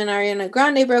after him and Ariana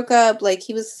Grande broke up, like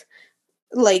he was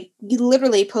like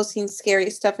literally posting scary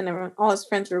stuff, and all his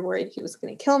friends were worried he was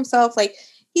going to kill himself. Like,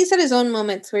 he's had his own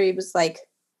moments where he was like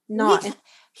not.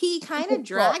 He kind of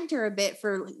dragged her a bit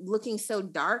for looking so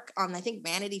dark on, I think,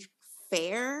 Vanity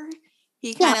Fair.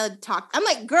 He kind of talked. I'm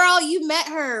like, girl, you met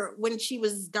her when she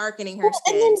was darkening her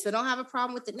skin, so don't have a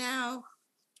problem with it now.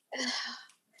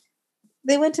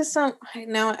 They went to some. I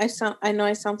know I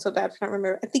sound so bad for not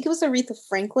remembering. I think it was Aretha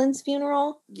Franklin's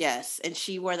funeral. Yes, and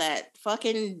she wore that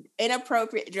fucking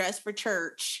inappropriate dress for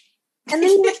church. And then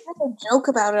he was like a joke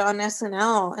about it on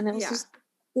SNL, and it was just,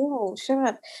 oh, shut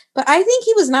up. But I think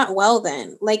he was not well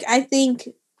then. Like, I think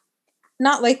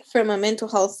not like from a mental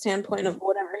health standpoint of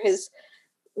whatever his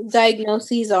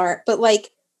diagnoses are, but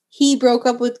like he broke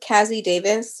up with Cassie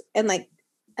Davis, and like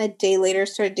a day later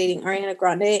started dating Ariana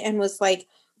Grande, and was like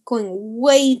going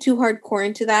way too hardcore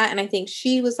into that. And I think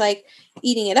she was like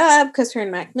eating it up because her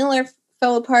and Mac Miller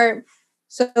fell apart.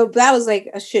 So that was like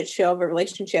a shit show of a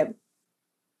relationship.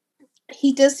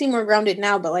 He does seem more grounded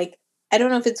now, but like, I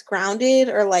don't know if it's grounded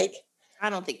or like, I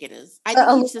don't think it is. I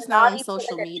think he's just not on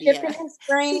social media. Chip in his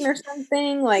brain or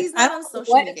something. Like he's not on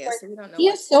social media, so we don't know. He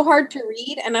is so hard to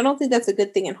read, and I don't think that's a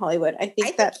good thing in Hollywood. I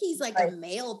think he's like a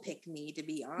male pick me, to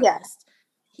be honest.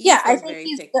 I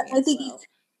think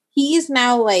he's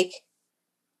now like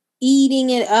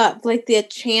eating it up, like the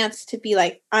chance to be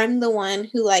like, I'm the one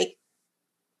who like.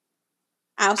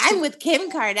 I'm with Kim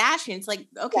Kardashian. It's like,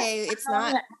 okay,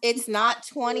 it's not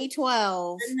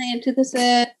 2012. Into this,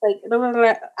 like,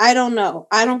 I don't know.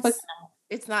 I don't fucking know.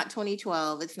 It's not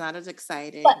 2012. It's not as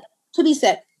exciting. But to be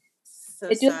said,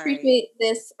 I do appreciate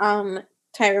this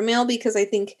Tyra mail, because I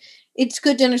think it's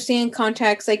good to understand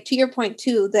context. Like, to your point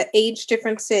too, the age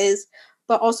differences,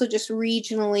 but also just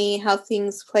regionally how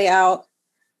things play out.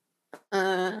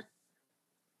 There's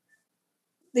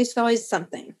always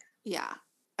something. Yeah.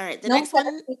 All right, the next one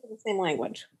the same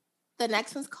language. The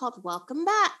next one's called Welcome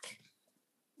Back.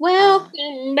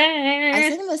 Welcome back. I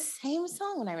sang the same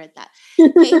song when I read that.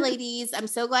 Hey, ladies, I'm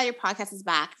so glad your podcast is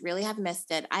back. Really have missed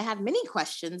it. I have many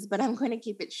questions, but I'm going to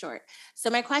keep it short.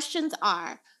 So my questions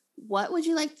are, what would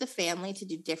you like the family to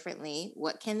do differently?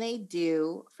 What can they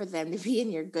do for them to be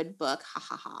in your good book? Ha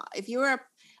ha ha. If you were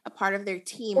a part of their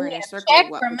team or their circle,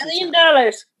 what would $1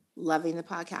 million. Loving the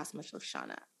podcast, much love,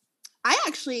 Shauna. I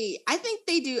think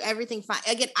they do everything fine.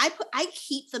 Again, I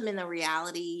keep them in the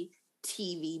reality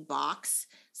TV box.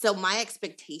 So my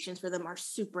expectations for them are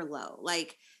super low.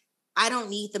 Like, I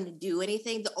don't need them to do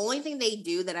anything. The only thing they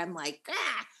do that I'm like,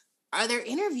 are their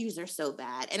interviews are so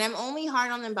bad. And I'm only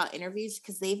hard on them about interviews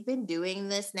because they've been doing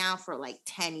this now for like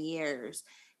 10 years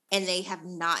and they have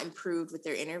not improved with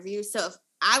their interviews. So if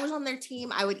I was on their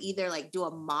team, I would either like do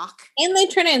a mock. And they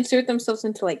try to insert themselves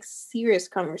into like serious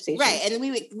conversations. Right. And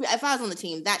if I was on the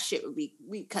team, that shit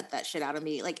we cut that shit out of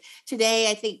me. Like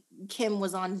today, I think Kim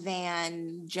was on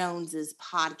Van Jones's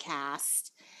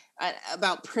podcast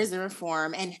about prison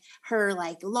reform and her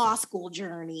like law school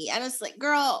journey. And it's like,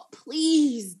 girl,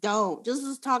 please don't. Just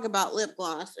let's talk about lip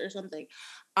gloss or something.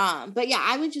 But yeah,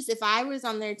 I would just, if I was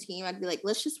on their team, I'd be like,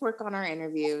 let's just work on our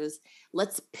interviews.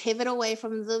 Let's pivot away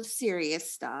from the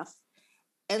serious stuff.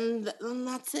 And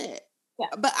that's it. Yeah.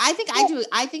 But I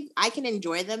think I can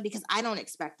enjoy them because I don't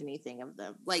expect anything of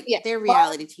them. Like they're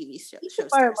reality TV shows.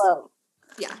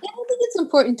 Yeah. I think it's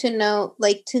important to know,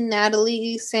 like, to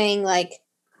Natalie saying like,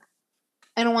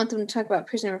 I don't want them to talk about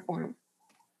prison reform.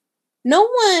 No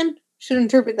one should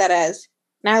interpret that as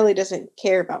Natalie doesn't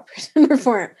care about prison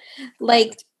reform.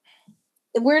 Like,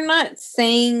 we're not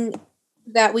saying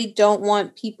that we don't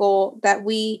want people that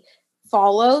we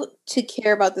follow to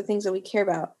care about the things that we care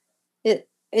about.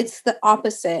 It's the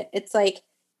opposite. It's like,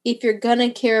 if you're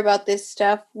gonna care about this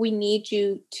stuff, we need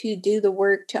you to do the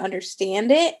work to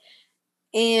understand it.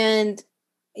 And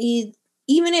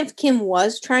even if Kim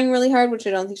was trying really hard, which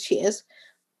I don't think she is,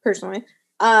 personally,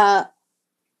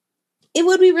 it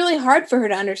would be really hard for her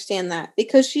to understand that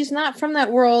because she's not from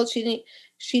that world. She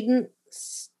didn't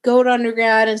go to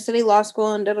undergrad and study law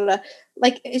school and da-da-da.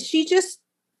 Like, she just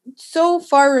so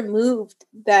far removed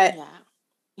that...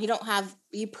 Yeah.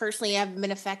 You personally haven't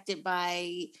been affected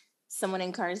by someone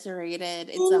incarcerated.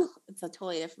 It's a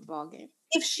totally different ballgame.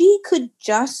 If she could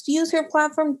just use her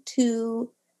platform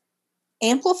to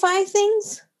amplify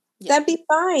things, that'd be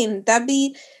fine.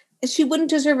 She wouldn't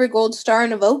deserve a gold star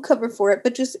and a Vogue cover for it,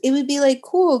 but just, it would be like,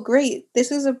 cool, great.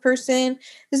 This is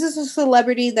a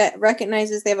celebrity that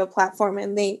recognizes they have a platform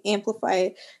and they amplify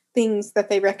things that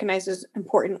they recognize as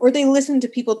important, or they listen to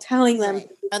people telling them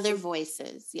other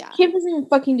voices. Yeah. Kim doesn't even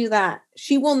fucking do that.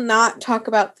 She will not talk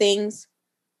about things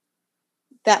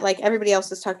that like everybody else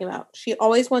is talking about. She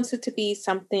always wants it to be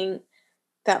something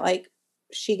that like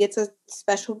she gets a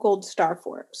special gold star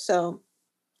for. So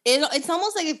it's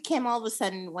almost like if Kim all of a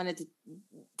sudden wanted to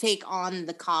take on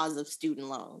the cause of student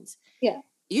loans. Yeah.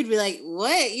 You'd be like,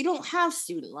 what? You don't have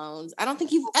student loans. I don't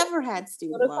think you've ever had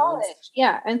student loans. College.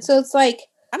 Yeah. And so it's like,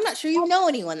 I'm not sure you know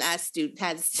anyone that has student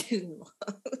loans.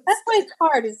 That's why it's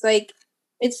hard. It's like,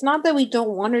 it's not that we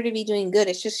don't want her to be doing good.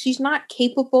 It's just she's not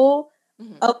capable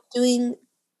of doing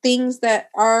things that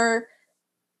are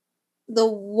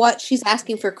what she's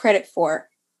asking for credit for.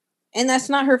 And that's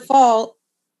not her fault.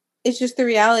 It's just the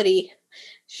reality.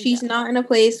 She's not in a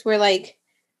place where like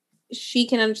she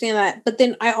can understand that. But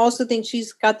then I also think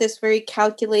she's got this very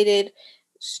calculated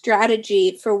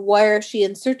strategy for where she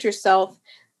inserts herself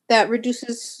that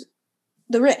reduces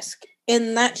the risk.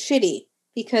 And that's shitty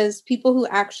because people who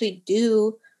actually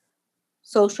do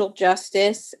social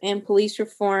justice and police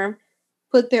reform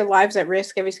put their lives at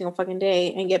risk every single fucking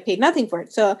day and get paid nothing for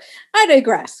it. So I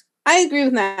digress. I agree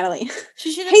with Natalie.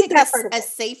 She should have picked a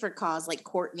safer cause like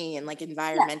Courtney and like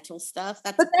environmental stuff.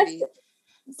 That's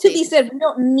to be said, we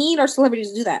don't need our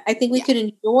celebrities to do that. I think we could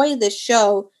enjoy this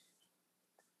show.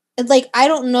 Like, I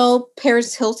don't know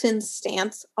Paris Hilton's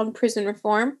stance on prison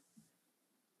reform.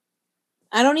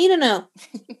 I don't need to know.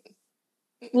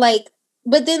 Like,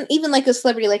 but then even like a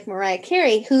celebrity like Mariah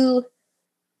Carey, who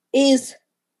is,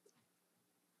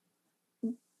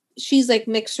 she's like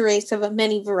mixed race of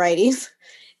many varieties.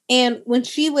 And when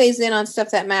she weighs in on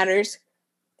stuff that matters,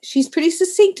 she's pretty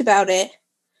succinct about it.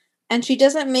 And she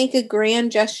doesn't make a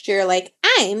grand gesture like,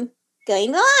 I'm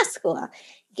going to law school.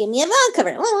 Give me a phone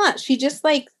cover. Blah, blah. She just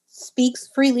like speaks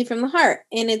freely from the heart.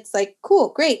 And it's like,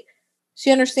 cool, great.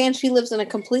 She understands she lives in a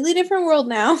completely different world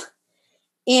now.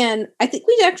 And I think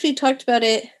we actually talked about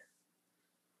it.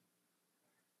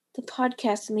 The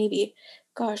podcast, maybe.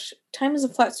 Gosh, time is a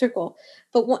flat circle.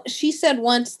 But she said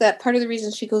once that part of the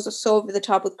reason she goes so over the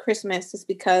top with Christmas is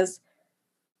because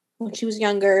when she was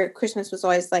younger, Christmas was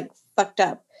always like fucked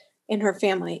up in her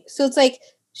family. So it's like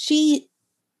she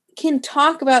can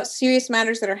talk about serious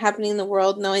matters that are happening in the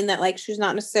world, knowing that like she's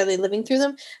not necessarily living through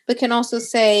them, but can also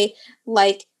say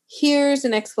like, here's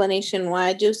an explanation why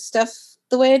I do stuff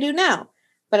the way I do now.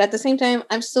 But at the same time,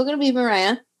 I'm still going to be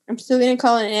Mariah. I'm still going to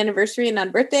call it an anniversary and not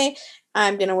a birthday.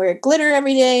 I'm going to wear glitter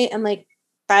every day. And like,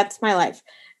 that's my life.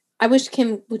 I wish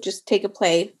Kim would just take a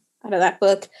play out of that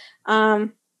book.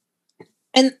 And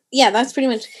yeah, that's pretty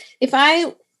much, if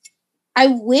I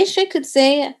wish I could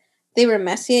say they were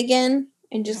messy again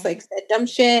and just like said dumb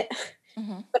shit,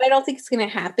 but I don't think it's going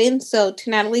to happen. So to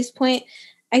Natalie's point,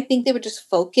 I think they would just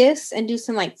focus and do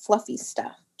some like fluffy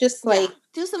stuff. Just like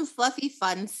do some fluffy,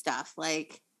 fun stuff.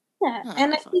 Like,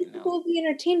 and I think people will be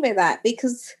entertained by that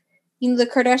because, you know, the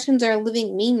Kardashians are a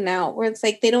living meme now where it's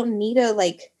like they don't need to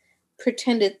like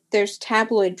pretend there's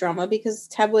tabloid drama because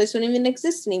tabloids don't even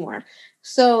exist anymore.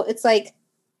 So it's like,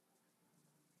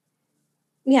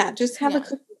 just have a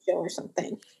cooking show or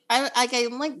something. I'm like,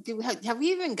 have we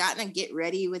even gotten a get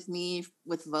ready with me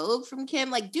with Vogue from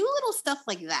Kim? Like, do little stuff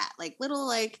like that, like little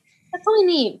like. That's all I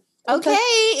need. Okay,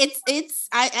 it's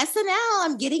SNL.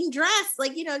 I'm getting dressed,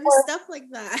 like, you know, just stuff like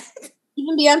that.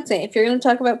 Even Beyonce, if you're going to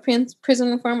talk about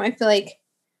prison reform, I feel like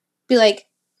be like,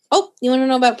 oh, you want to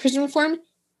know about prison reform?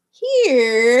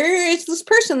 Here is this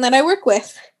person that I work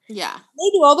with. Yeah, they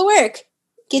do all the work.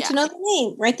 Get to know the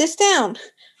name. Write this down.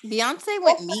 Beyonce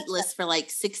went meatless for like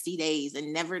 60 days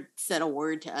and never said a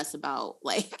word to us about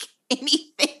like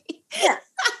anything. Yeah.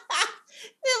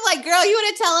 I'm like, girl, you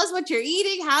want to tell us what you're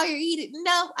eating, how you're eating?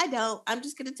 No, I don't. I'm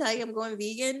just going to tell you I'm going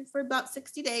vegan for about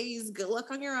 60 days. Good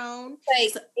luck on your own.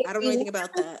 Like, so, I don't know anything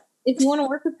about that. If you want to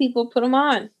work with people, put them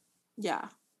on. Yeah.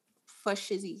 Fush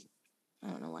shizzy. I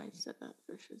don't know why you said that.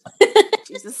 Fush shizzy.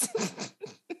 Jesus.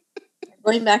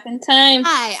 Going back in time.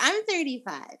 Hi, I'm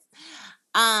 35.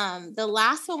 The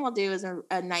last one we'll do is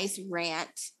a nice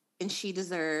rant, and she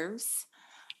deserves.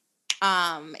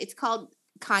 It's called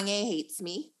Kanye Hates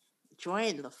Me.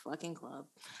 Join the fucking club.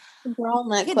 We're all in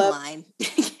that club. Line.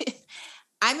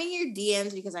 I'm in your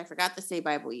DMs because I forgot the Say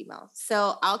Bible email.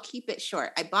 So I'll keep it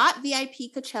short. I bought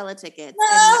VIP Coachella tickets.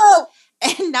 No!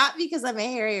 And not because I'm a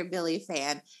Harry or Billy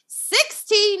fan.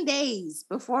 16 days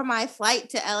before my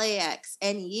flight to LAX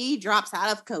and Ye drops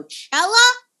out of Coachella.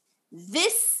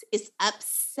 This is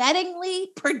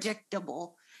upsettingly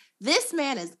predictable. This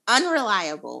man is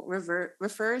unreliable,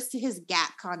 refers to his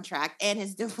gap contract and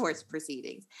his divorce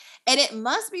proceedings. And it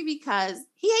must be because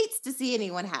he hates to see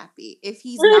anyone happy if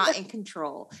he's not in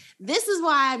control. This is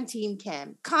why I'm Team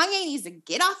Kim. Kanye needs to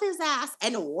get off his ass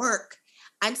and work.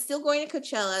 I'm still going to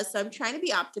Coachella, so I'm trying to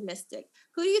be optimistic.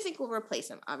 Who do you think will replace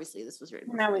him? Obviously, this was written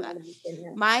before that.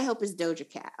 My hope is Doja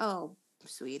Cat. Oh,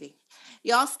 sweetie.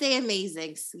 Y'all stay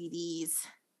amazing, sweeties.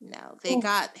 No, they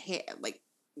got like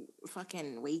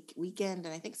fucking Weekend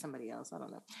and I think somebody else. I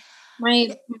don't know.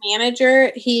 My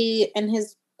manager, he and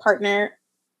his partner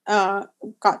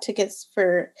got tickets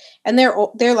for, and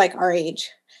they're like our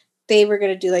age. They were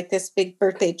going to do like this big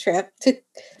birthday trip to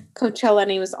Coachella,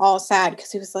 and he was all sad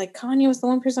because he was like, Kanye was the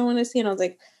one person I wanted to see. And I was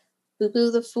like,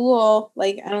 boo-boo the fool.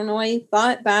 Like, I don't know why you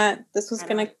thought that this was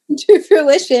going to come to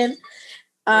fruition.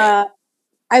 Right.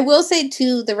 I will say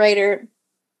to the writer,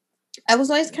 I was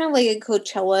always kind of like a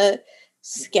Coachella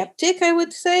skeptic, I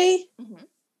would say. Mm-hmm.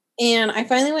 And I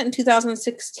finally went in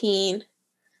 2016.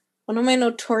 One of my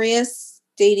notorious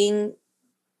dating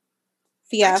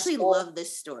fiasco. I actually love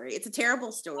this story. It's a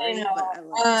terrible story. I know. But I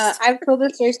love I've told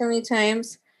this story so many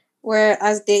times where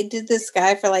I dated this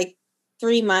guy for like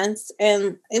 3 months,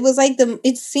 and it was like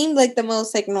it seemed like the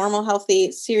most like normal,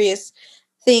 healthy, serious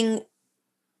thing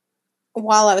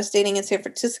while I was dating in San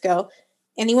Francisco.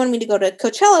 And he wanted me to go to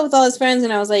Coachella with all his friends,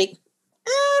 and I was like,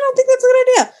 I don't think that's a good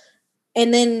idea.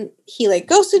 And then he like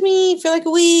ghosted me for like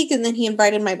a week, and then he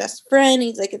invited my best friend.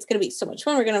 He's like, it's gonna be so much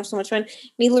fun. We're gonna have so much fun. And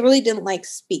he literally didn't like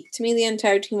speak to me the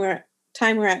entire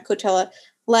time we're at Coachella.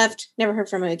 Left, never heard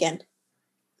from him again.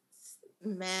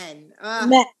 Men.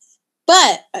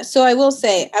 But so I will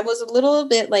say, I was a little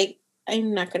bit like,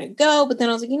 I'm not gonna go. But then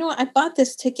I was like, you know what? I bought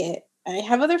this ticket. I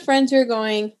have other friends who are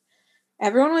going.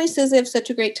 Everyone always says they have such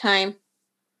a great time.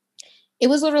 It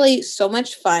was literally so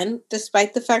much fun,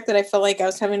 despite the fact that I felt like I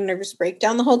was having a nervous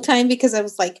breakdown the whole time because I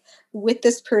was like with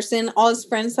this person. All his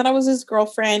friends thought I was his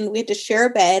girlfriend. We had to share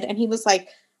a bed, and he was like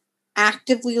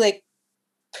actively like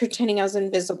pretending I was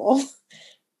invisible.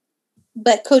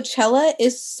 But Coachella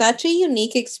is such a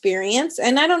unique experience,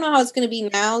 and I don't know how it's going to be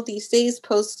now these days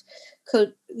post,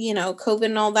 COVID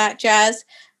and all that jazz.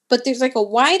 But there's like a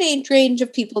wide age range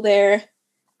of people there.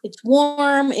 It's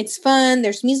warm, it's fun,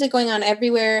 there's music going on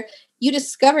everywhere. You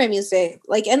discover music,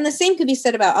 like, and the same could be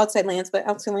said about Outside Lands, but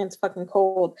Outside Lands fucking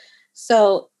cold.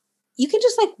 So you can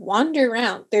just like wander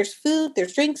around. There's food,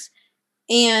 there's drinks,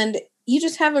 and you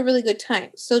just have a really good time.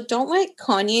 So don't let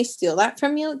Kanye steal that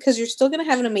from you, because you're still going to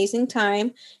have an amazing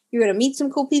time. You're going to meet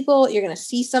some cool people. You're going to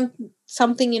see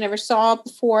something you never saw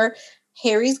before.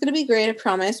 Harry's going to be great, I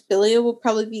promise. Billy will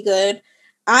probably be good.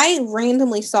 I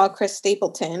randomly saw Chris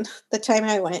Stapleton the time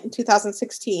I went in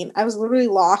 2016. I was literally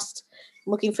lost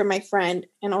looking for my friend,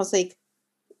 and I was like,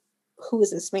 who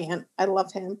is this man? I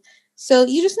love him. So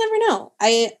you just never know.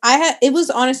 It was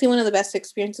honestly one of the best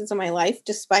experiences of my life,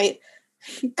 despite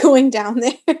going down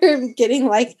there and getting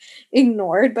like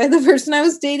ignored by the person I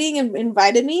was dating and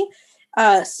invited me.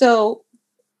 So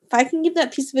if I can give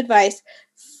that piece of advice,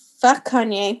 fuck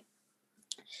Kanye.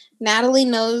 Natalie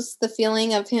knows the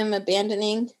feeling of him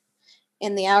abandoning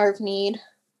in the hour of need.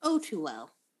 Oh, too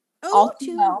well. All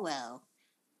too well.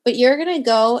 But you're going to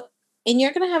go and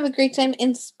you're going to have a great time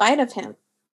in spite of him.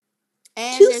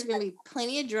 And there's going to be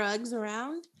plenty of drugs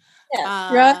around. Yeah,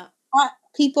 drugs, hot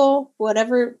people,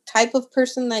 whatever type of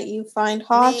person that you find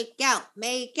hot.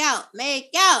 Make out.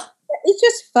 It's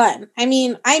just fun. I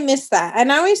mean, I miss that.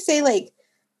 And I always say like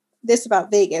this about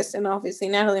Vegas, and obviously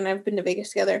Natalie and I have been to Vegas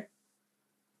together.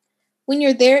 When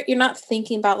you're there, you're not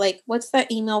thinking about like, what's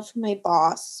that email from my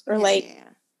boss? Or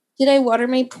did I water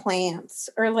my plants?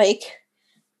 Or like,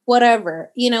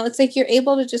 whatever. It's like you're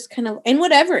able to just kind of, and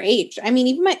whatever age. I mean,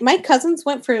 even my cousins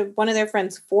went for one of their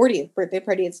friends' 40th birthday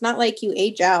party. It's not like you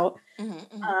age out.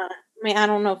 Mm-hmm. I mean, I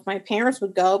don't know if my parents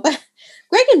would go, but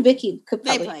Greg and Vicky could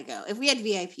probably go. If we had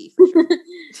VIP, for sure.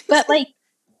 But like,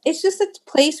 it's just a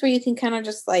place where you can kind of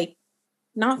just like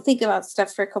not think about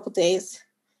stuff for a couple days.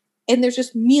 And there's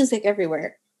just music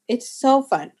everywhere. It's so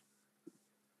fun.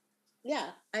 Yeah,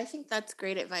 I think that's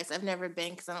great advice. I've never been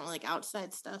because I don't like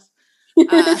outside stuff.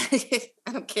 I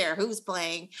don't care who's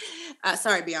playing.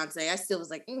 Sorry, Beyonce. I still was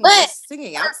like,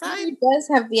 singing outside. It does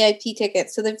have VIP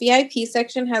tickets. So the VIP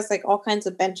section has like all kinds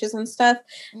of benches and stuff.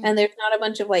 Mm-hmm. And there's not a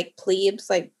bunch of like plebes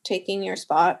like taking your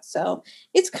spot. So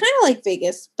it's kind of like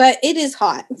Vegas, but it is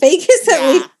hot. Vegas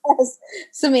at least has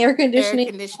some air conditioning.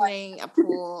 A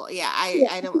pool. Yeah,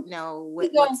 I don't know.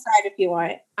 What, go inside if you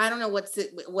want. I don't know what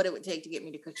it would take to get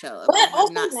me to Coachella. But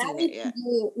I've not seen it yet.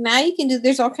 Now you can do,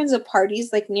 there's all kinds of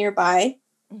parties like nearby.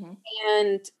 Mm-hmm.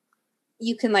 And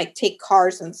you can like take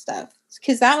cars and stuff,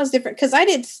 because that was different, because I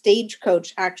did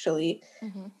Stagecoach actually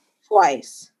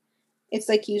twice. It's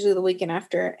like usually the weekend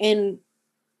after, and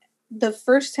the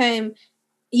first time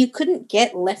you couldn't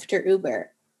get Lyft or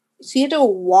Uber, so you had to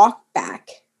walk back.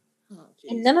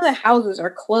 And none of the houses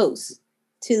are close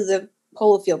to the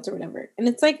polo fields or whatever, and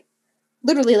it's like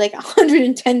literally like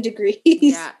 110 degrees.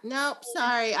 Yeah. Nope.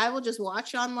 Sorry. I will just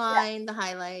watch online the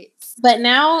highlights. But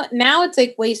now it's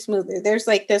like way smoother. There's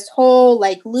like this whole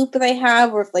like loop they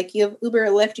have where if like you have Uber or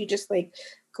Lyft, you just like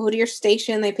go to your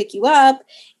station, they pick you up.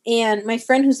 And my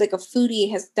friend who's like a foodie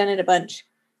has done it a bunch,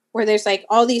 where there's like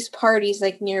all these parties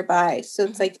like nearby. So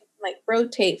it's like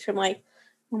rotate from like,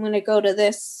 I'm going to go to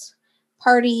this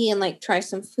party and like try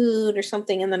some food or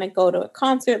something. And then I go to a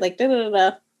concert, like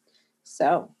da-da-da-da.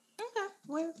 So.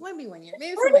 Maybe 1 year.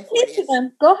 Maybe for my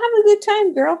 40th. Go have a good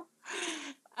time, girl.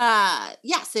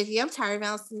 So if you have tire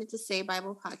mail, send it to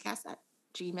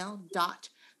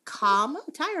saybiblepodcast@gmail.com.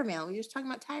 Tire mail. We were just talking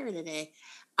about tire today.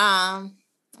 I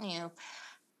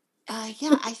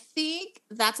think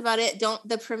that's about it.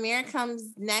 The premiere comes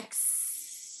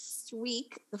next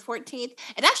week, the 14th.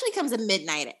 It actually comes at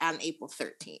midnight on April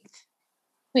 13th.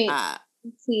 Wait,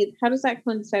 let's see. How does that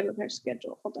coincide with our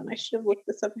schedule? Hold on. I should have looked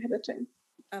this up ahead of time.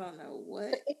 I don't know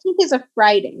what. I think it's a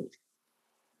Friday.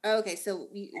 Okay, so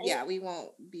we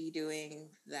won't be doing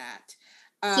that.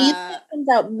 So you think it comes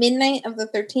out midnight of the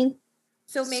 13th?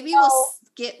 So maybe we'll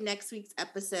skip next week's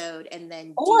episode and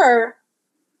then. Or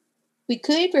We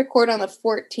could record on the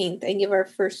 14th and give our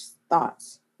first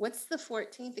thoughts. What's the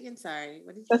 14th again? Sorry.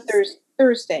 What did you say?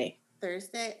 Thursday.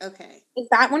 Thursday? Okay. Is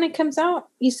that when it comes out?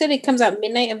 You said it comes out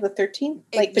midnight of the 13th?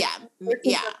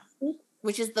 Yeah.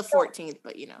 Which is the 14th,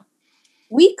 but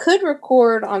We could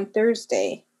record on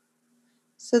Thursday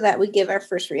so that we give our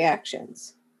first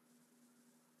reactions.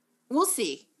 We'll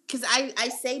see. Because I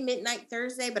say midnight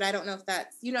Thursday, but I don't know if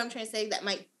that's, I'm trying to say that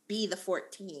might be the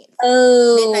 14th.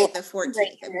 Oh. Midnight the 14th,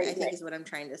 I think is what I'm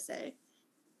trying to say.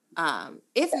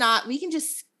 If not, we can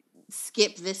just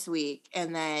skip this week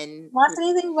and then... Unless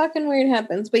anything fucking weird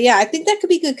happens. But yeah, I think that could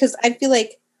be good because I feel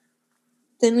like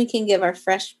then we can give our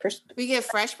fresh perspective. We give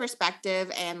fresh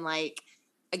perspective and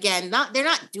again, they're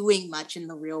not doing much in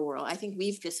the real world. I think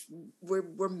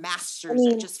we're masters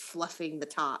at just fluffing the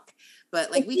talk.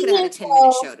 But we could have had a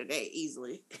 10-minute show today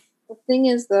easily. The thing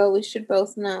is, though, we should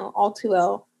both know all too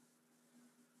well.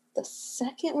 The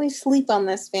second we sleep on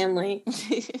this family,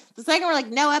 the second we're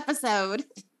no episode,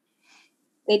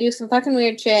 they do some fucking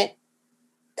weird shit.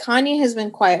 Kanye has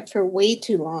been quiet for way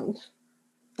too long.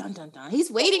 Dun dun dun. He's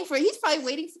probably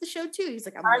waiting for the show too. He's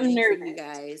I'm waiting nervous for you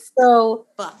guys. So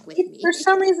fuck with me. For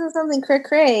some reason, something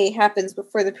cray happens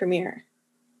before the premiere.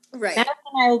 Right. Matt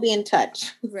and I will be in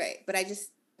touch. Right, but I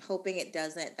just hoping it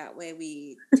doesn't. That way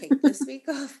we take this week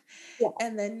off,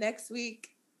 and then next week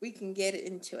we can get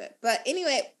into it. But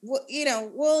anyway,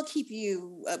 we'll keep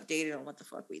you updated on what the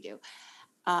fuck we do.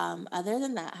 Other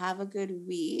than that, have a good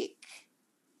week.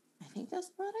 I think that's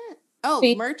about it.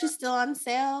 Oh, merch is still on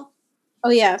sale.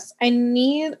 Oh yes,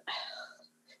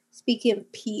 speaking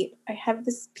of Pete, I have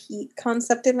this Pete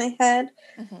concept in my head.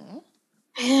 Mm-hmm.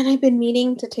 And I've been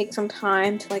meaning to take some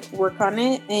time to work on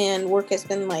it, and work has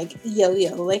been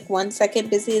yo-yo, 1 second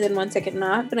busy, then 1 second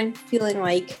not, but I'm feeling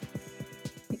like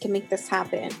I can make this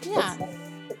happen. Yeah.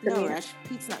 No rush.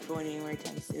 Pete's not going anywhere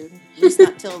anytime soon. At least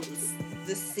not till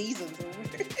this season's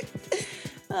over.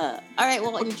 All right,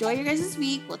 well, enjoy your guys'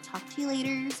 week. We'll talk to you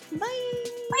later. Bye.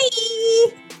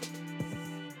 Bye.